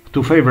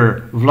to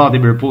favor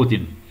Vladimir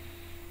Putin.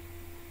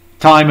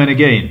 Time and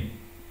again,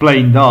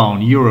 playing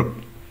down Europe,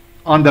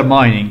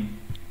 undermining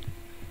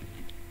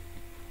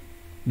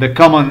the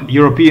common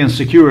European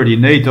security,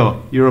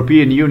 NATO,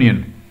 European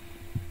Union.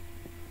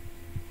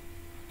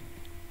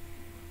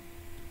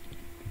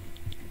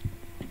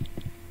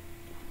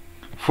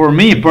 For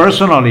me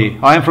personally,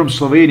 I am from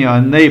Slovenia,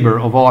 a neighbor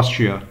of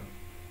Austria.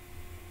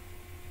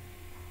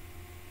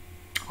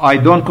 I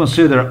don't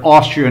consider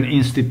Austrian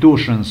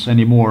institutions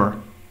anymore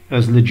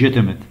as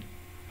legitimate,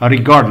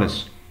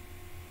 regardless.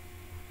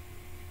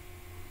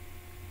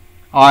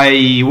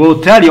 I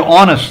will tell you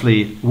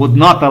honestly, would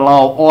not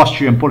allow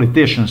Austrian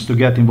politicians to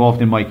get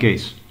involved in my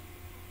case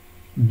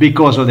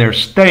because of their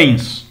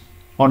stains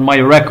on my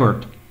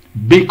record,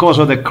 because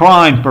of the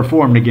crime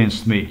performed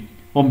against me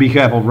on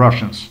behalf of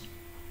Russians.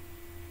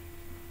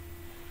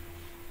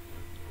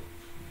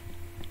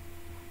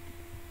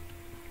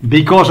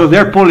 Because of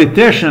their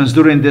politicians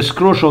during these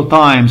crucial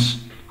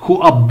times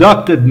who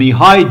abducted me,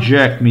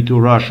 hijacked me to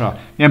Russia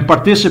and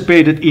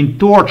participated in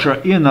torture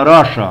in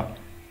Russia.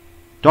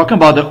 Talking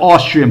about the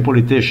Austrian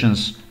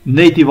politicians,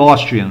 native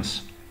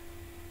Austrians,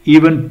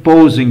 even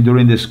posing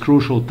during these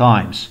crucial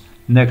times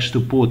next to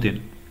Putin,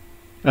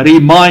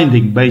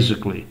 reminding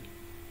basically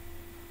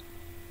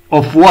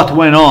of what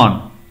went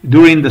on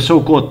during the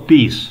so-called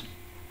peace.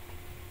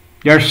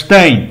 They're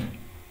stained,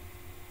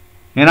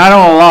 and I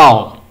don't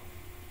allow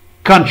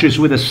countries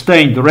with a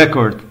stained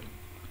record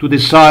to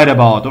decide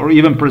about or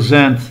even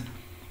present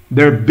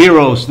their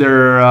bureaus,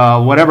 their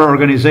whatever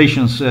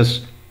organizations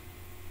as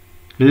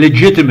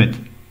legitimate,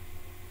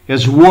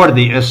 as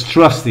worthy, as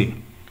trusty.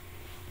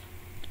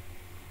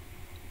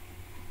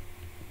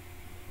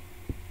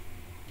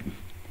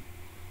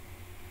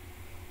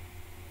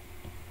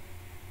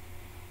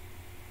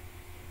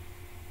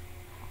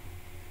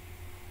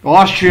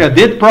 Austria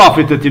did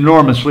profit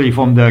enormously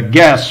from the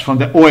gas, from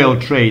the oil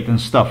trade and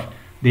stuff.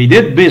 They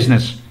did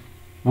business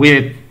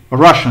with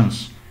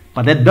Russians,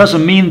 but that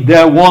doesn't mean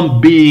there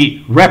won't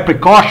be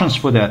repercussions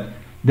for that.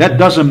 That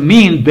doesn't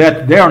mean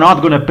that they're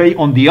not going to pay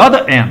on the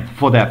other end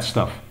for that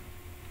stuff.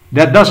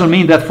 That doesn't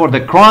mean that for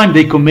the crime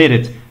they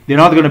committed, they're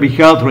not going to be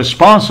held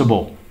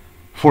responsible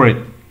for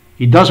it.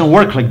 It doesn't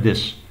work like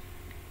this.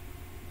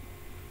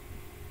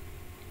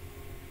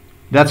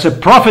 That's a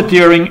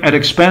profiteering at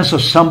expense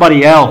of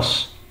somebody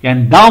else,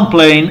 and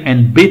downplaying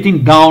and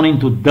beating down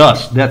into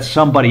dust that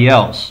somebody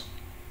else.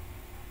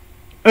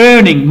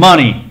 Earning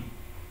money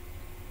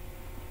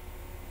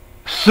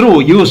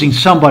through using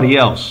somebody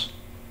else.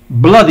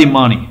 Bloody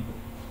money.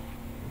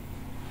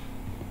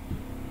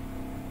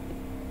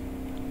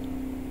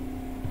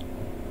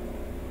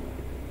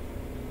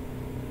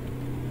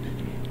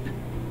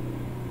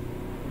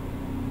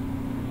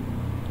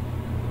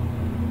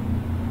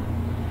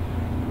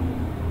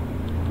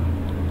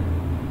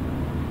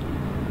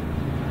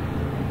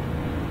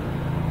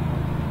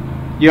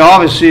 You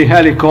always see a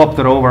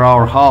helicopter over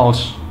our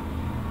house.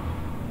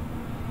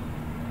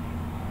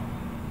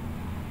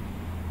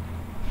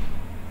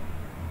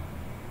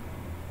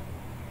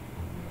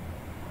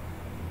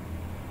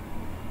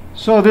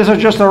 So these are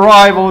just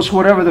arrivals,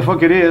 whatever the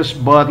fuck it is,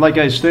 but like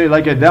I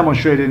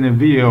demonstrated in the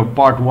video,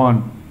 part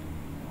 1,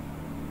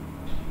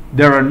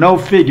 there are no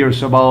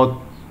figures about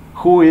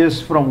who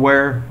is from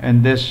where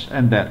and this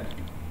and that.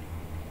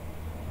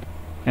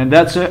 And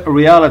that's a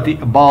reality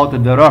about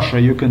the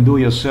Russia. You can do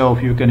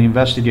yourself, you can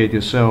investigate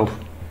yourself.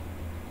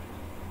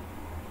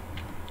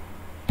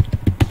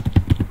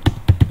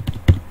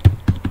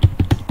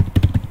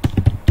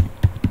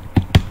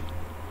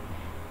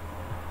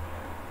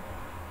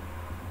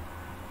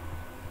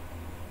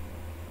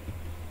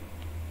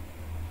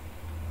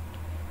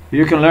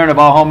 You can learn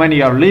about how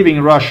many are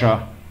leaving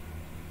Russia.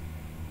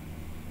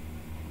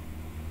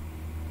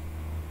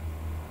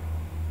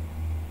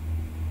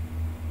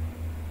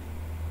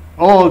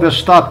 All the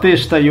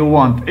statista you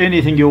want,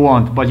 anything you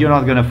want, but you're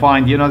not going to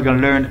find, you're not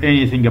going to learn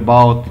anything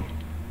about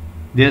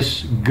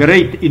this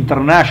great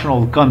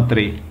international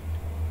country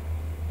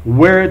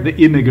where the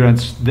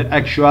immigrants,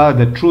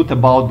 the truth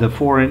about the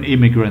foreign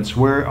immigrants,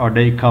 where are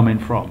they coming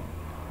from?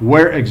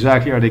 Where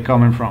exactly are they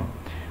coming from?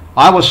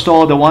 I was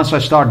told that once I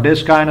start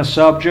this kind of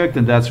subject,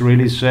 and that's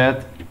really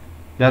sad,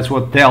 that's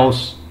what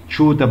tells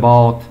truth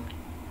about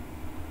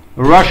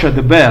Russia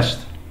the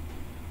best,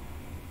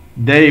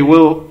 they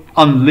will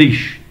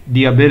unleash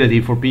the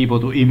ability for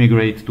people to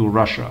immigrate to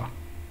Russia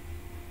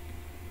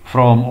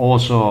from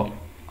also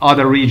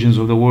other regions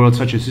of the world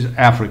such as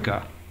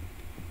Africa.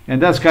 And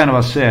that's kind of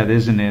a sad,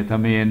 isn't it? I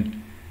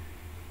mean,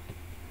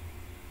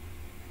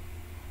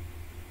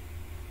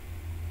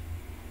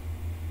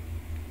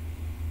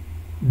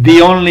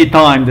 the only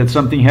time that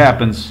something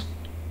happens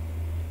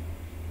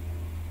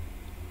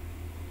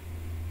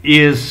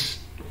is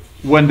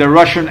when the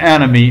Russian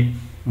enemy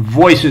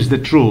voices the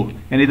truth.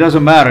 And it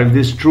doesn't matter if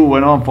this truth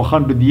went on for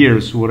 100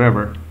 years,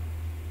 whatever.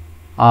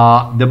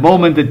 The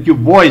moment that you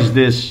voice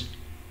this,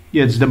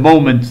 it's the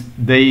moment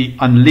they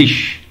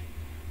unleash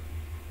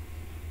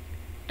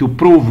to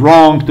prove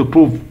wrong, to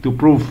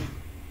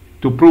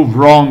prove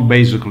wrong,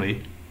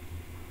 basically.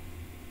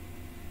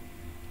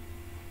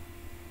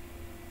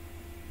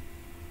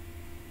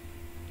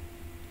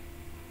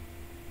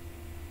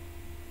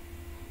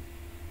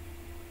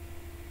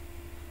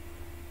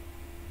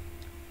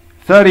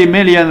 30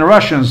 million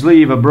Russians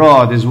live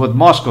abroad is what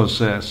Moscow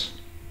says.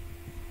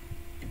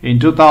 In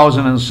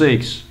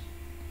 2006,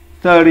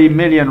 30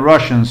 million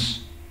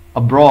Russians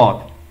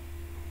abroad.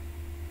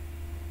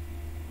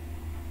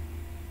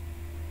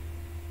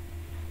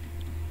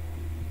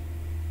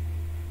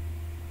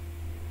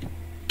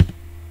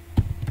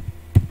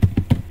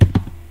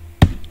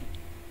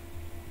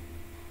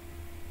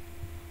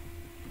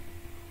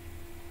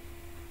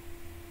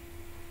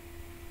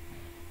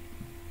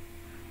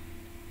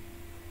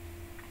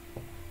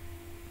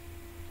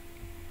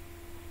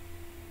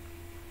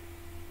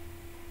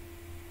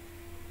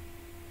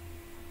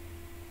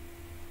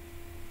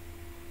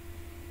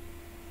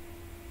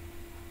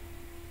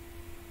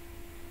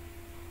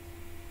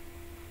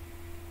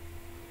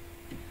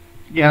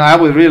 Yeah, I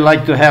would really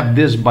like to have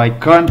this by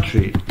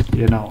country,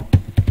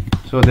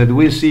 so that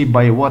we see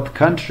by what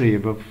country,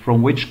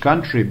 from which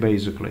country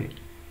basically.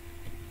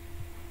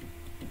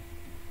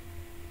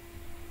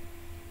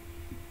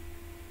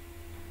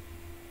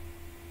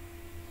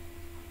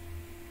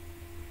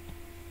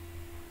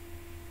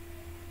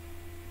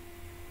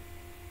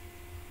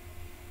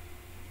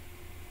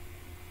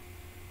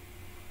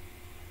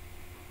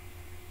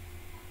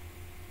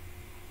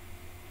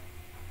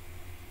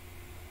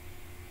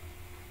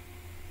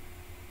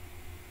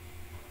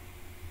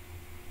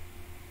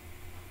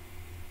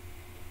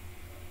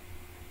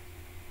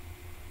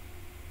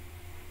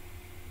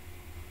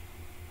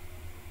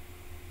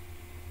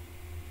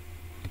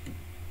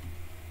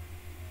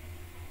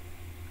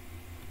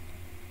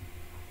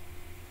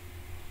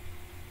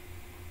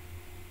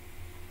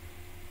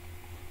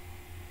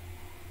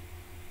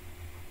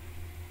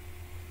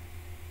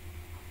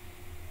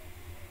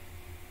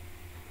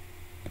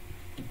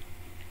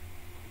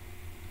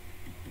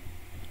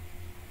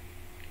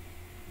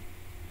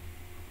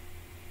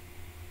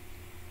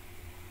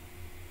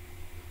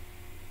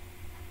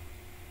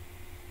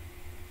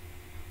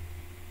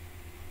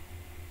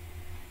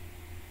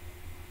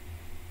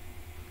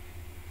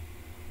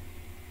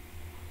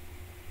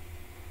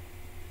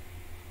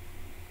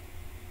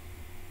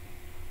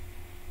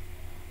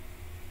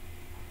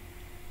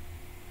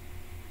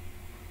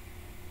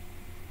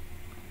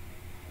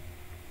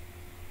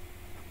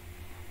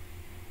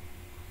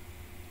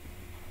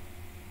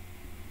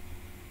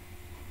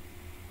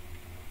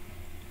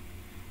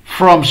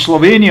 From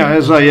Slovenia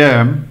as I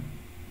am,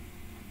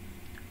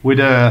 with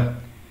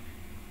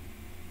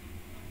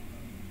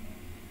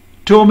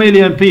 2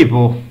 million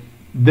people,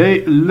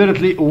 they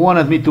literally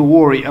wanted me to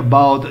worry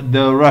about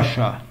the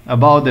Russia,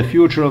 about the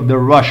future of the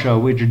Russia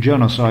which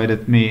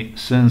genocided me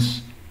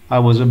since I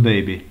was a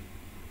baby,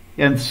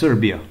 and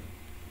Serbia.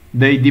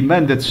 They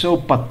demanded so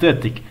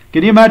pathetic.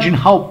 Can you imagine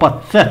how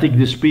pathetic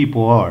these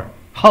people are?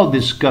 How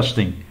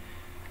disgusting.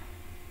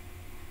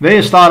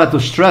 They started to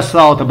stress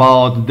out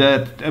about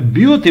that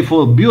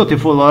beautiful,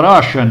 beautiful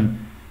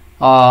Russian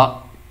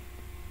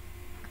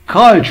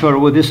culture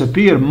will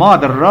disappear,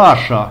 Mother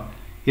Russia.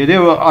 If they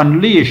will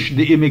unleash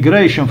the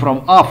immigration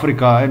from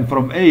Africa and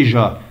from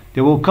Asia,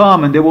 they will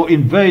come and they will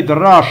invade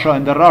Russia,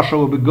 and the Russia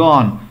will be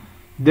gone.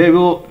 They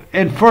will,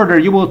 and further,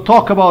 you will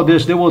talk about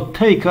this. They will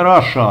take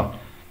Russia.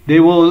 They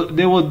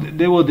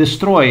will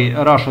destroy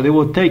Russia. They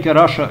will take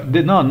Russia.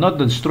 No, not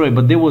destroy,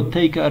 but they will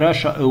take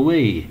Russia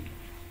away.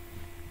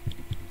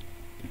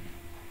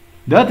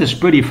 That is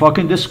pretty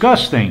fucking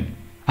disgusting.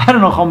 I don't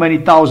know how many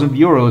thousand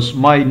euros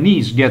my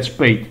niece gets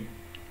paid.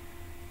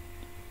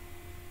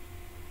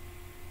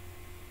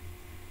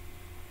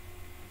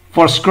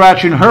 For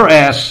scratching her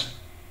ass,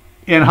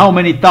 and how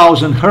many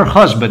thousand her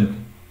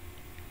husband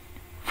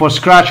for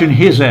scratching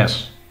his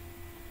ass.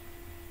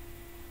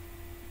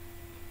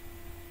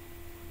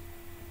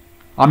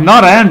 I'm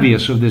not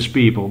envious of these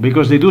people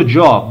because they do a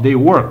job, they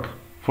work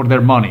for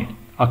their money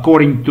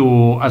according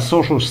to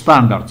social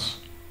standards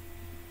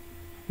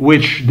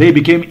which they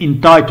became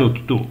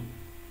entitled to.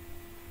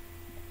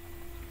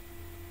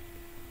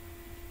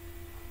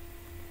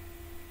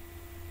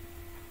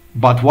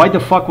 But why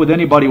the fuck would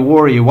anybody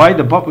worry? Why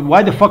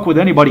the fuck would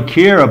anybody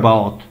care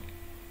about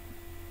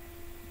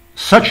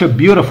such a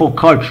beautiful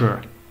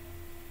culture?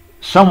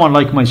 Someone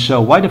like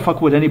myself, why the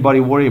fuck would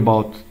anybody worry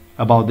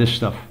about this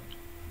stuff?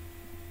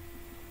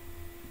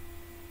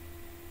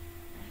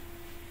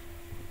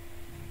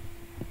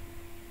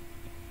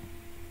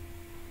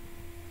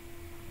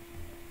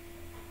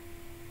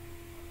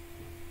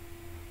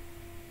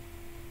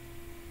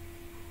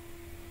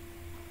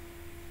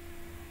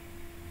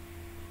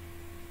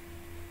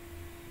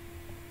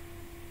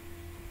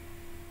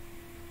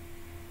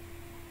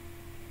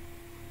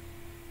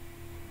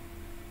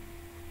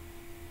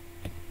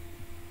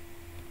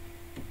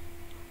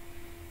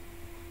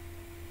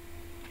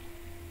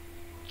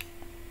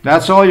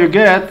 That's all you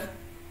get.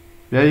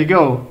 There you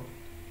go.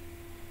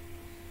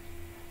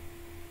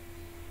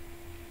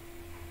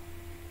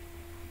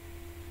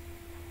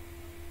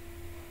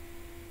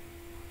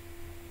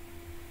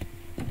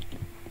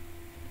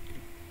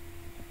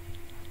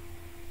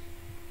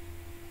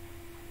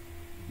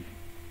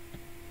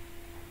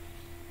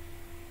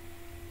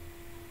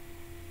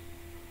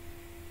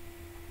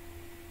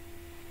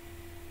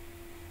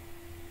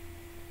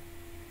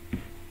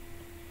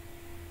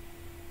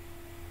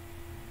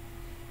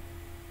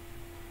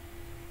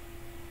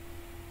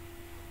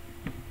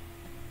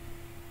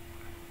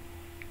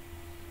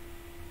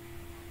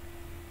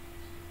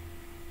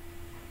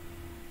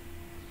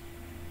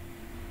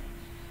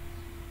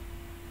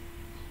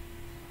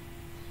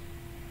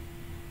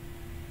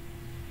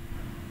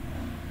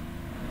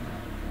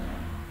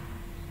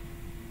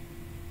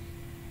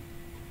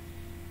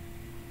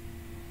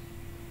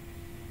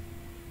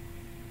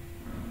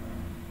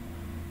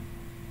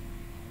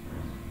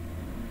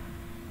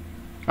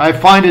 I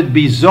find it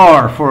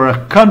bizarre for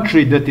a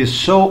country that is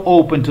so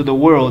open to the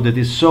world,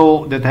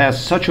 that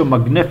has such a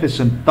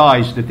magnificent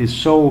ties, that is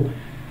so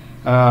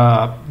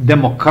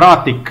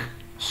democratic,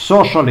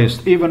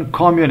 socialist, even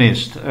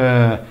communist,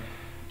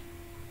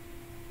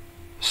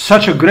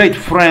 such a great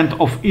friend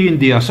of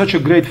India, such a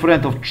great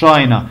friend of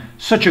China,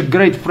 such a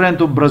great friend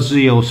of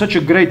Brazil, such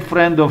a great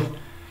friend of,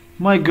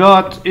 my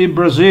God, in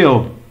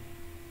Brazil.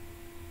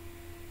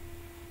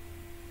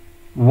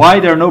 Why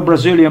there are no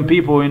Brazilian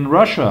people in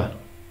Russia?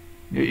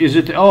 Is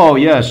it, oh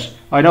yes,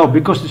 I know,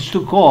 because it's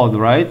too cold,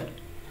 right?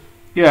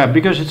 Yeah,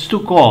 because it's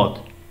too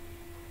cold.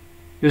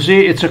 You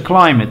see, it's a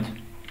climate.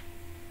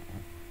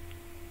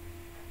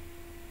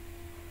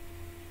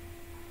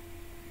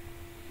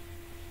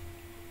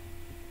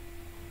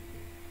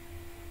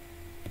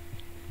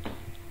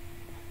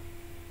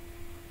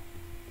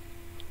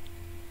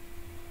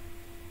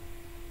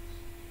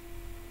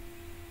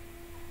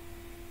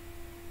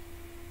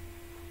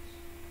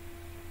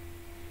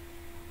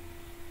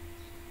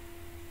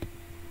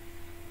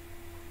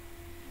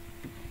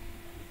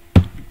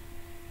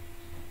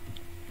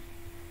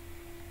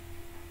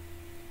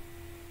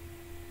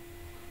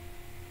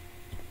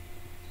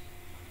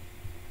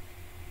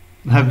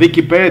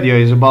 Wikipedia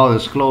is about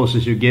as close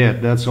as you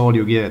get. That's all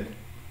you get.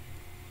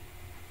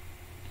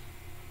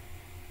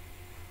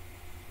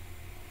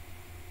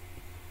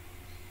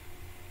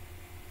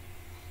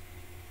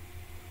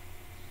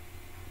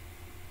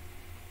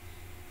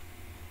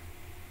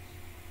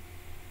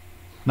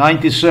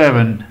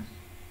 '97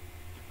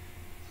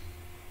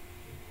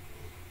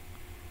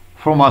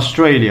 from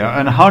Australia,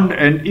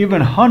 and even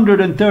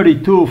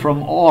 132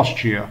 from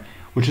Austria,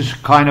 which is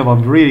kind of a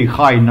really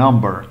high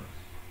number.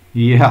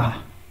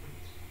 Yeah.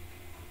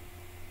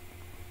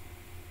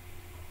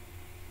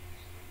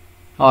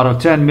 Out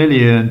of 10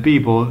 million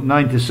people,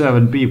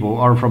 97 people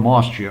are from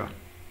Austria.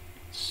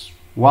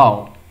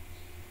 Wow.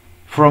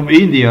 From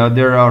India,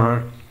 there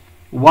are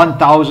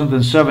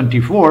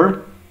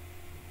 1,074.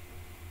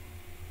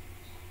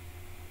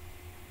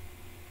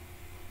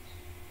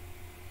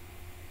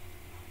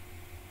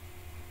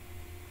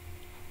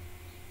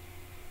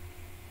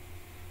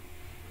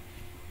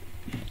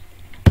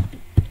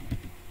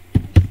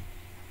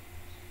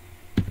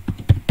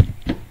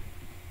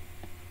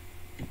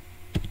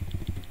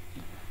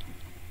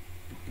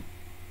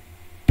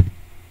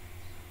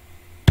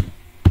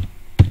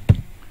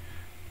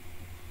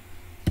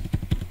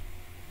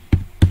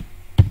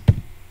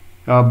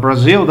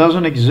 Brazil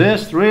doesn't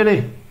exist,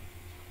 really?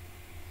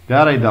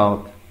 That I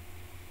doubt.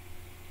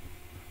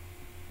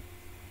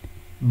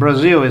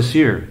 Brazil is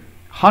here.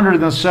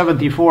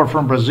 174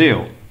 from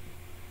Brazil.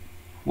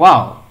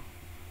 Wow.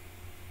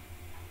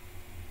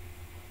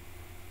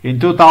 In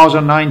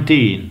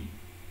 2019.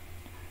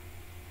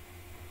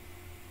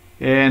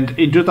 And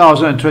in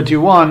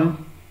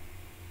 2021,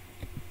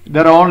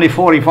 there are only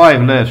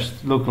 45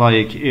 left, look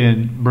like,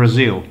 in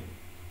Brazil.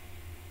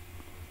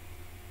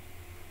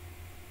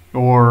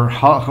 Or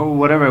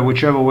whatever,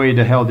 whichever way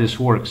the hell this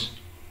works,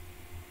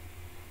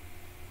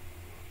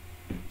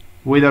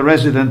 with a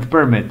resident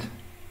permit.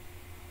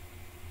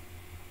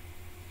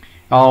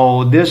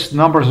 Oh, these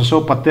numbers are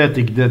so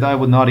pathetic that I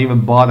would not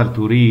even bother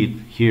to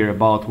read here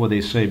about what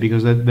they say,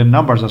 because the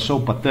numbers are so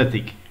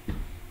pathetic.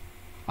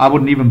 I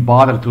wouldn't even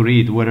bother to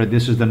read whether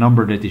this is the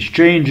number that is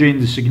changing,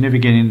 the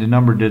significant in the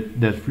number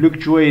that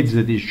fluctuates,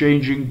 that is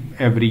changing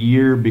every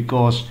year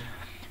because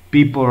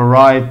people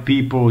arrive,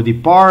 people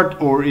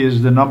depart, or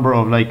is the number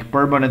of like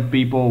permanent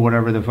people,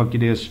 whatever the fuck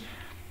it is.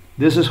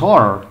 This is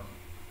horror.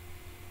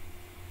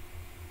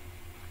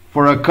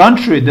 For a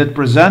country that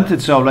presents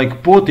itself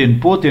like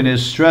Putin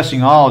is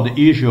stressing out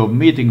the issue of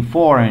meeting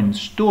foreign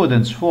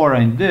students,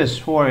 foreign this,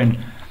 foreign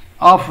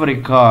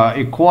Africa,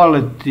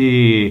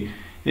 equality,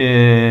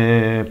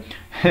 make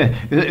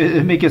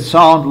it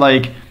sound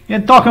like,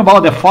 and talking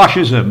about the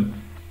fascism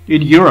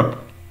in Europe.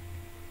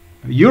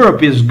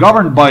 Europe is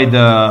governed by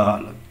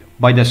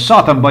the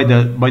Satan, by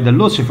the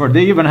Lucifer.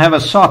 They even have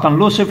a Satan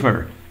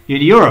Lucifer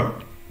in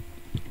Europe.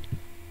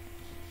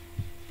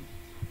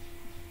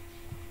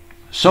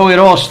 So it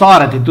all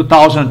started in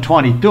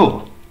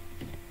 2022.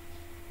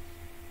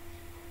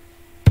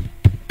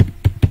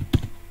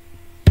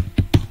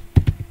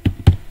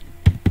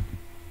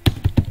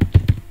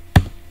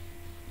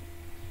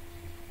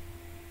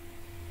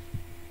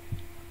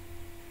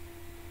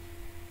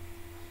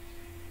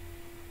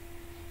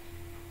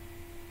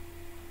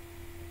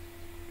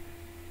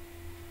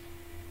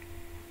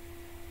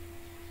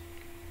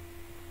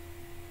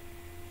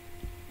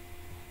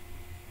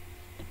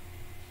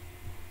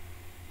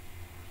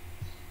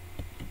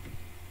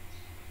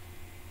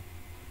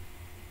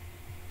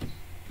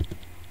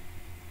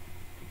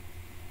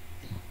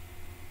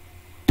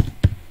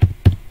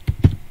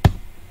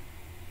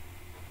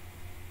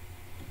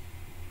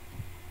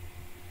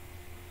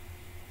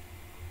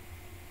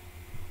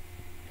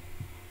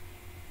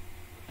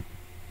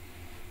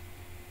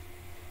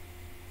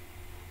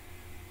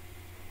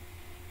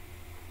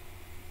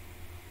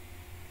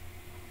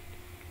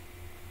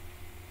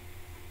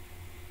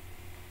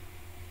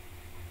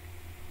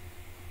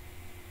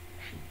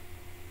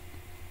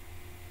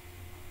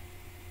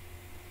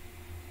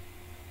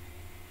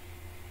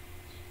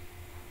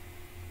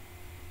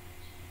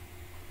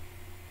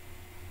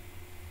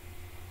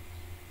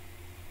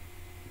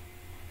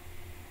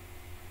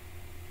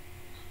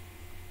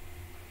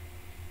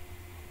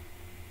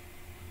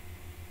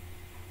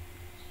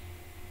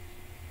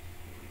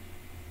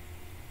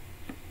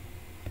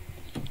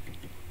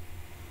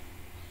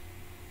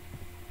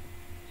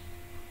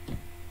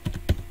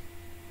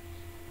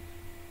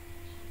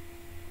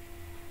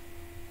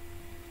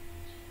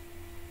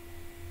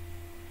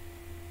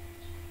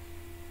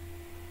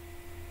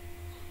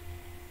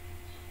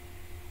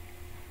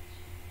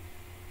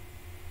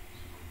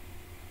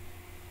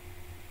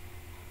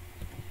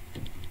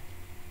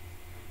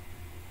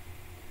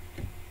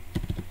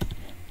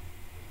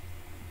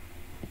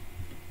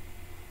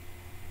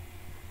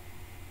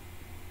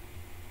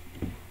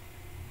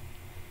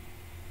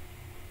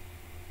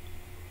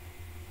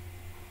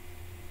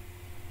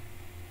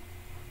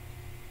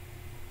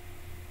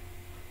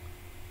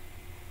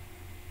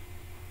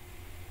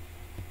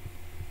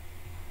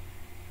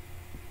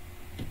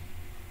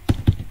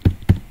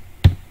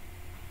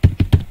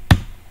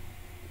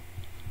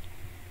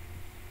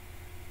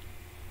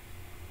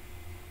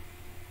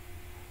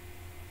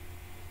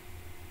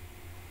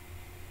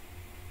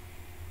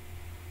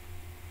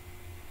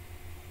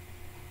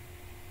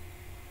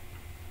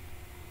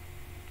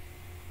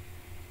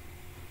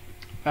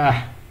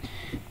 uh,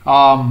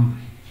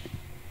 um,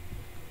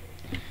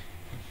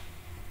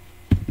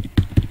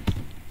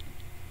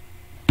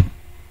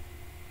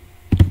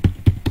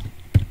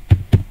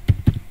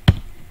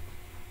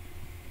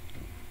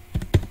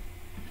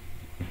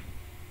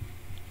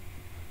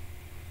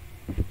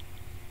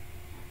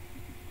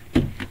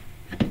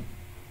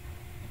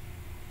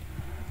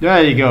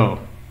 there you go.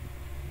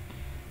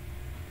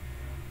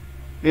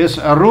 It's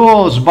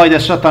rules by the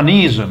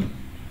Satanism.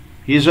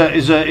 Is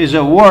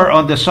a war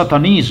on the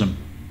Satanism.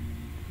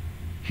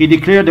 He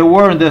declared a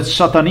war on the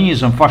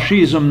Satanism,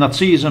 fascism,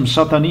 Nazism,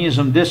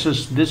 Satanism. This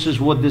is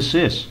what this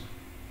is.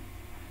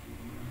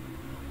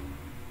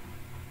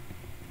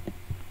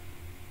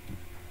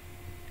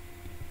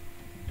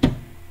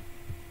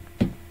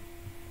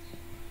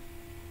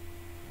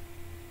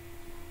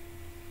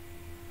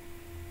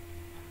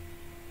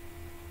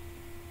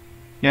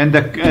 And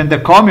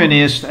the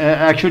communist,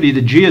 actually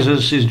the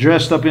Jesus is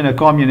dressed up in a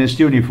communist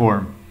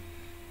uniform.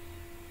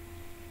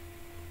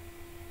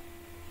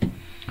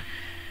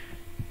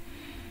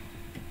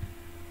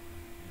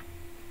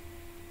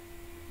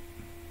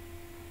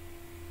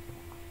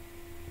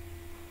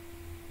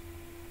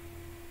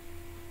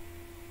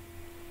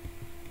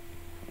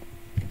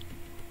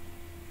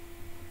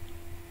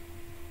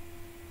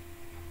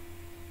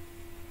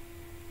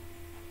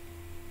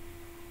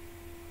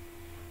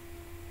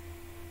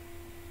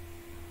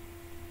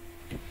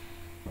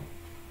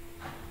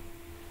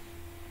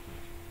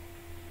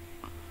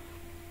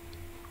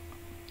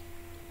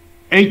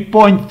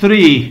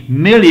 $8.3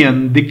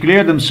 million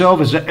declare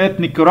themselves as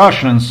ethnic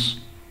Russians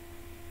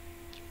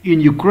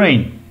in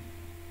Ukraine.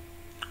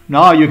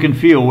 Now you can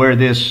feel where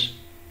this,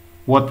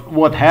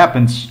 what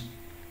happens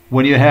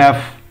when you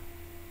have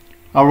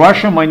a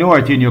Russian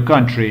minority in your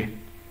country,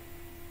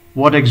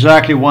 what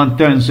exactly one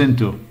turns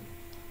into.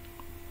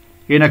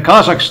 In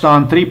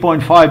Kazakhstan,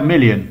 3.5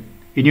 million.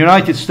 In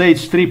United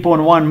States,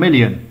 3.1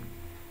 million.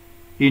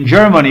 In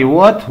Germany,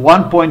 what?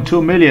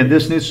 1.2 million.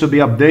 This needs to be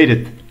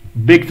updated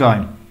big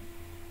time.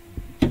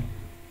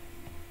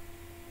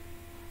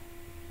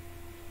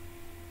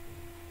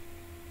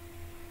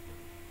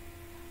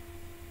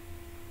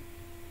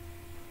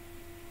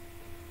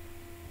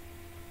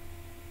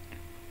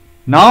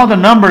 Now the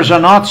numbers are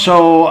not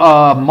so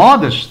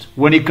modest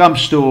when it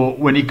comes to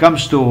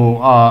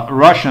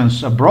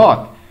Russians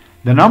abroad.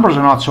 The numbers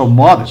are not so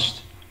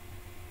modest.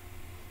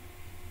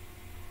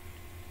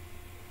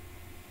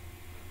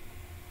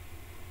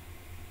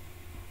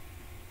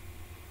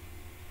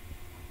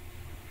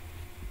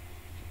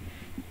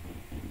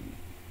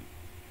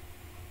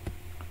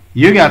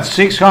 You got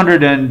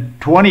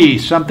 620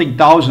 something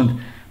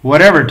thousand,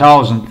 whatever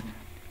thousand.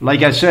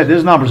 Like I said,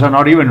 these numbers are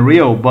not even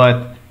real,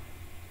 but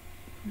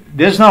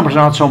these numbers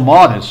are not so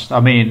modest. I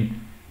mean,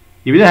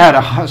 if you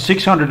had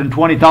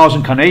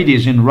 620,000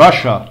 Canadians in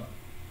Russia,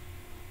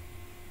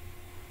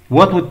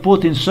 what would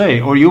Putin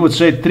say? Or you would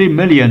say 3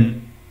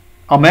 million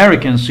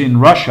Americans in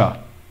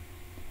Russia.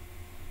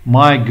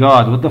 My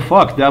God, what the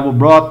fuck? That would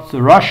brought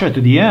Russia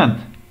to the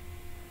end.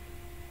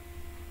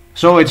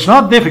 So it's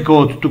not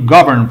difficult to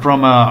govern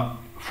from a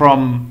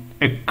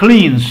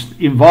cleansed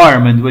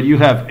environment where you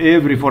have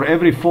for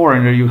every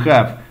foreigner you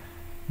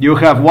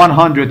have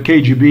 100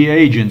 KGB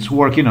agents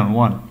working on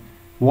one,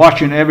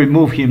 watching every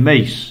move he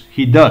makes,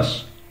 he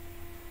does.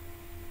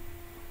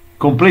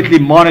 Completely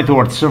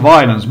monitored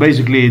surveillance,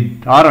 basically,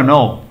 I don't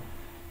know,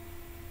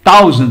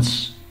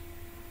 thousands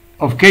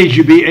of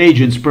KGB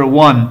agents per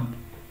one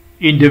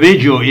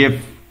individual.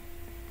 If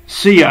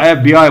CIA,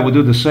 FBI would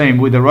do the same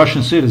with the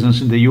Russian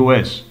citizens in the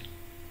US.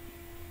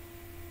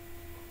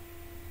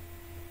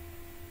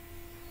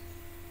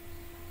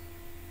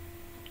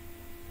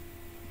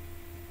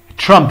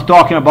 Trump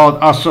talking about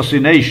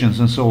assassinations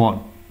and so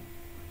on.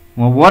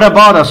 Well, what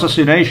about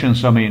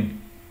assassinations? I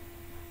mean,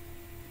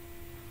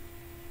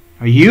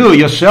 you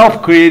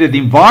yourself created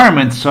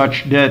environment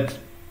such that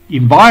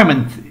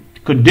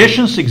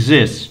conditions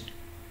exist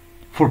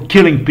for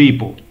killing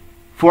people,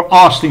 for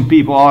ousting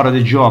people out of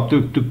the job,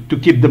 to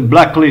keep them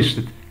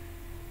blacklisted,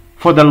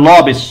 for the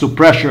lobbyists to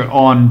pressure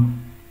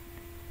on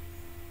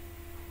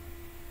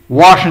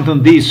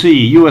Washington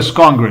DC, US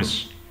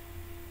Congress,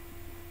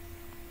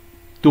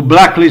 to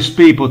blacklist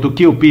people, to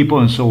kill people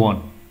and so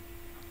on.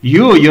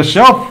 You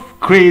yourself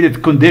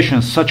created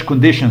conditions, such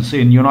conditions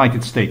in the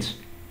United States.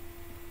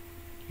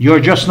 You're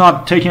just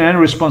not taking any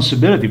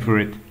responsibility for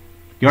it.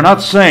 You're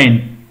not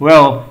saying,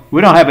 well,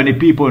 we don't have any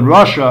people in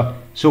Russia,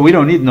 so we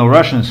don't need no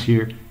Russians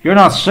here. You're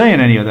not saying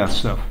any of that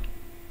stuff.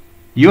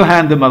 You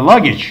hand them a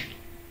luggage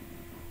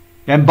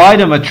and buy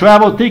them a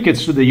travel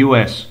tickets to the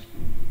US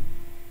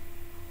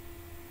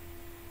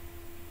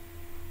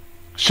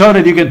so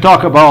that you can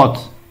talk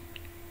about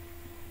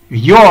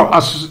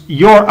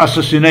your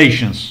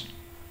assassinations.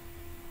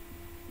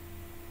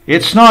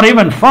 It's not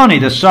even funny,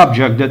 the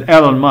subject that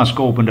Elon Musk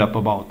opened up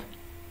about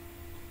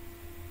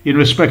in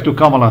respect to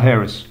Kamala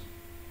Harris.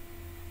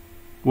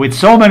 With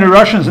so many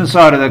Russians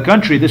inside of the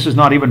country, this is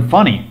not even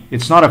funny.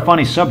 It's not a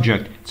funny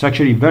subject. It's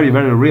actually very,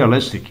 very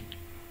realistic.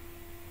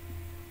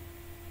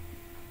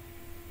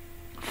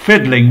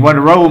 fiddling when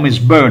Rome is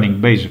burning,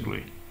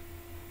 basically.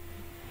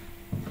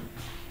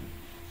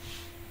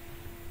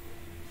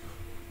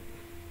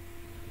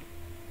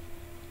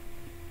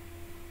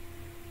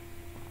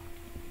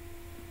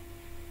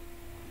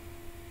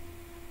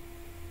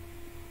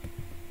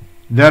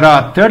 There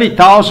are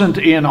 30,000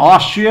 in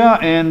Austria,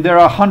 and there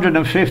are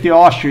 150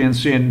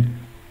 Austrians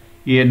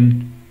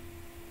in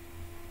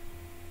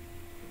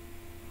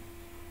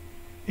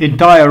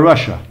entire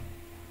Russia.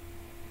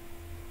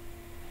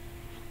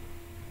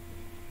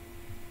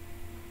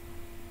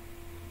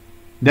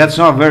 That's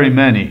not very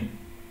many.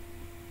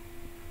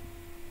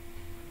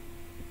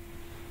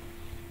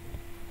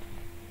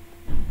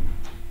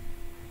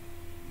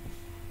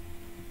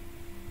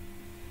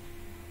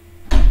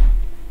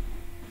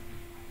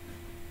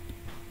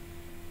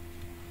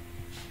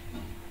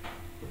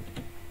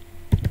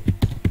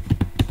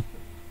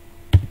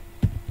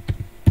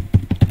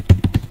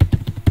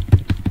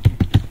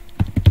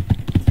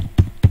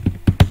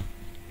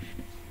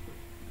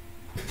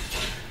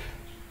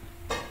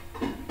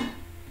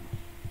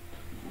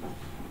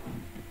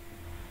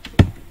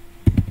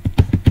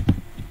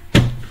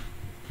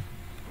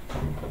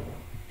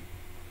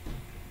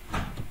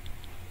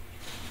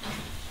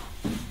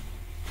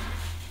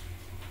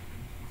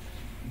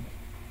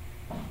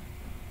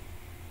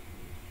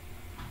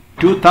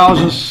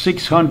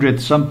 $2,600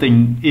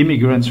 something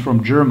immigrants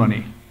from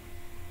Germany.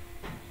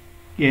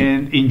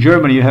 In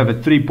Germany you have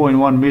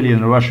 3.1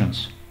 million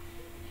Russians.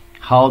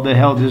 How the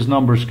hell these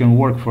numbers can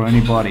work for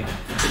anybody?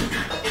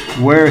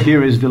 Where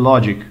here is the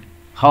logic?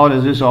 How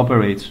does this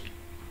operate?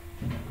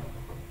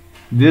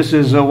 This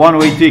is a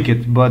one-way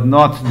ticket, but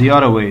not the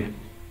other way.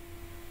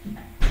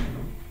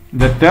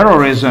 The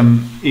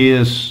terrorism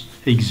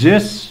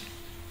exists.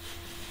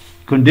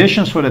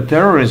 Conditions for the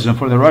terrorism,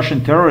 for the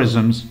Russian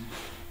terrorisms,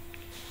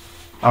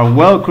 are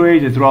well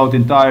created throughout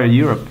entire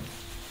Europe.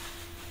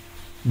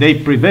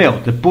 They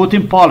prevail. The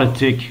Putin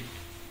politic,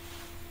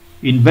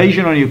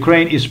 invasion on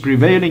Ukraine, is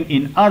prevailing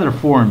in other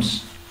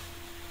forms.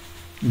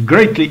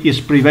 Greatly is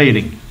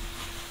prevailing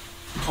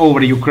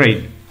over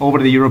Ukraine, over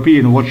the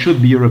European, what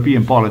should be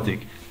European politic.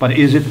 But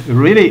is it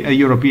really a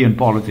European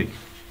politic?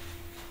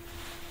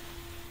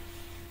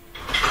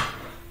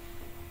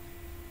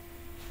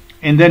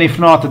 And then if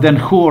not, then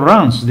who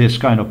runs this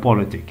kind of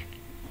politic?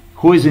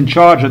 Who is in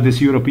charge of this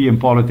European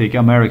politic,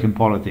 American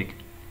politic?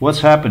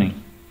 What's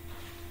happening?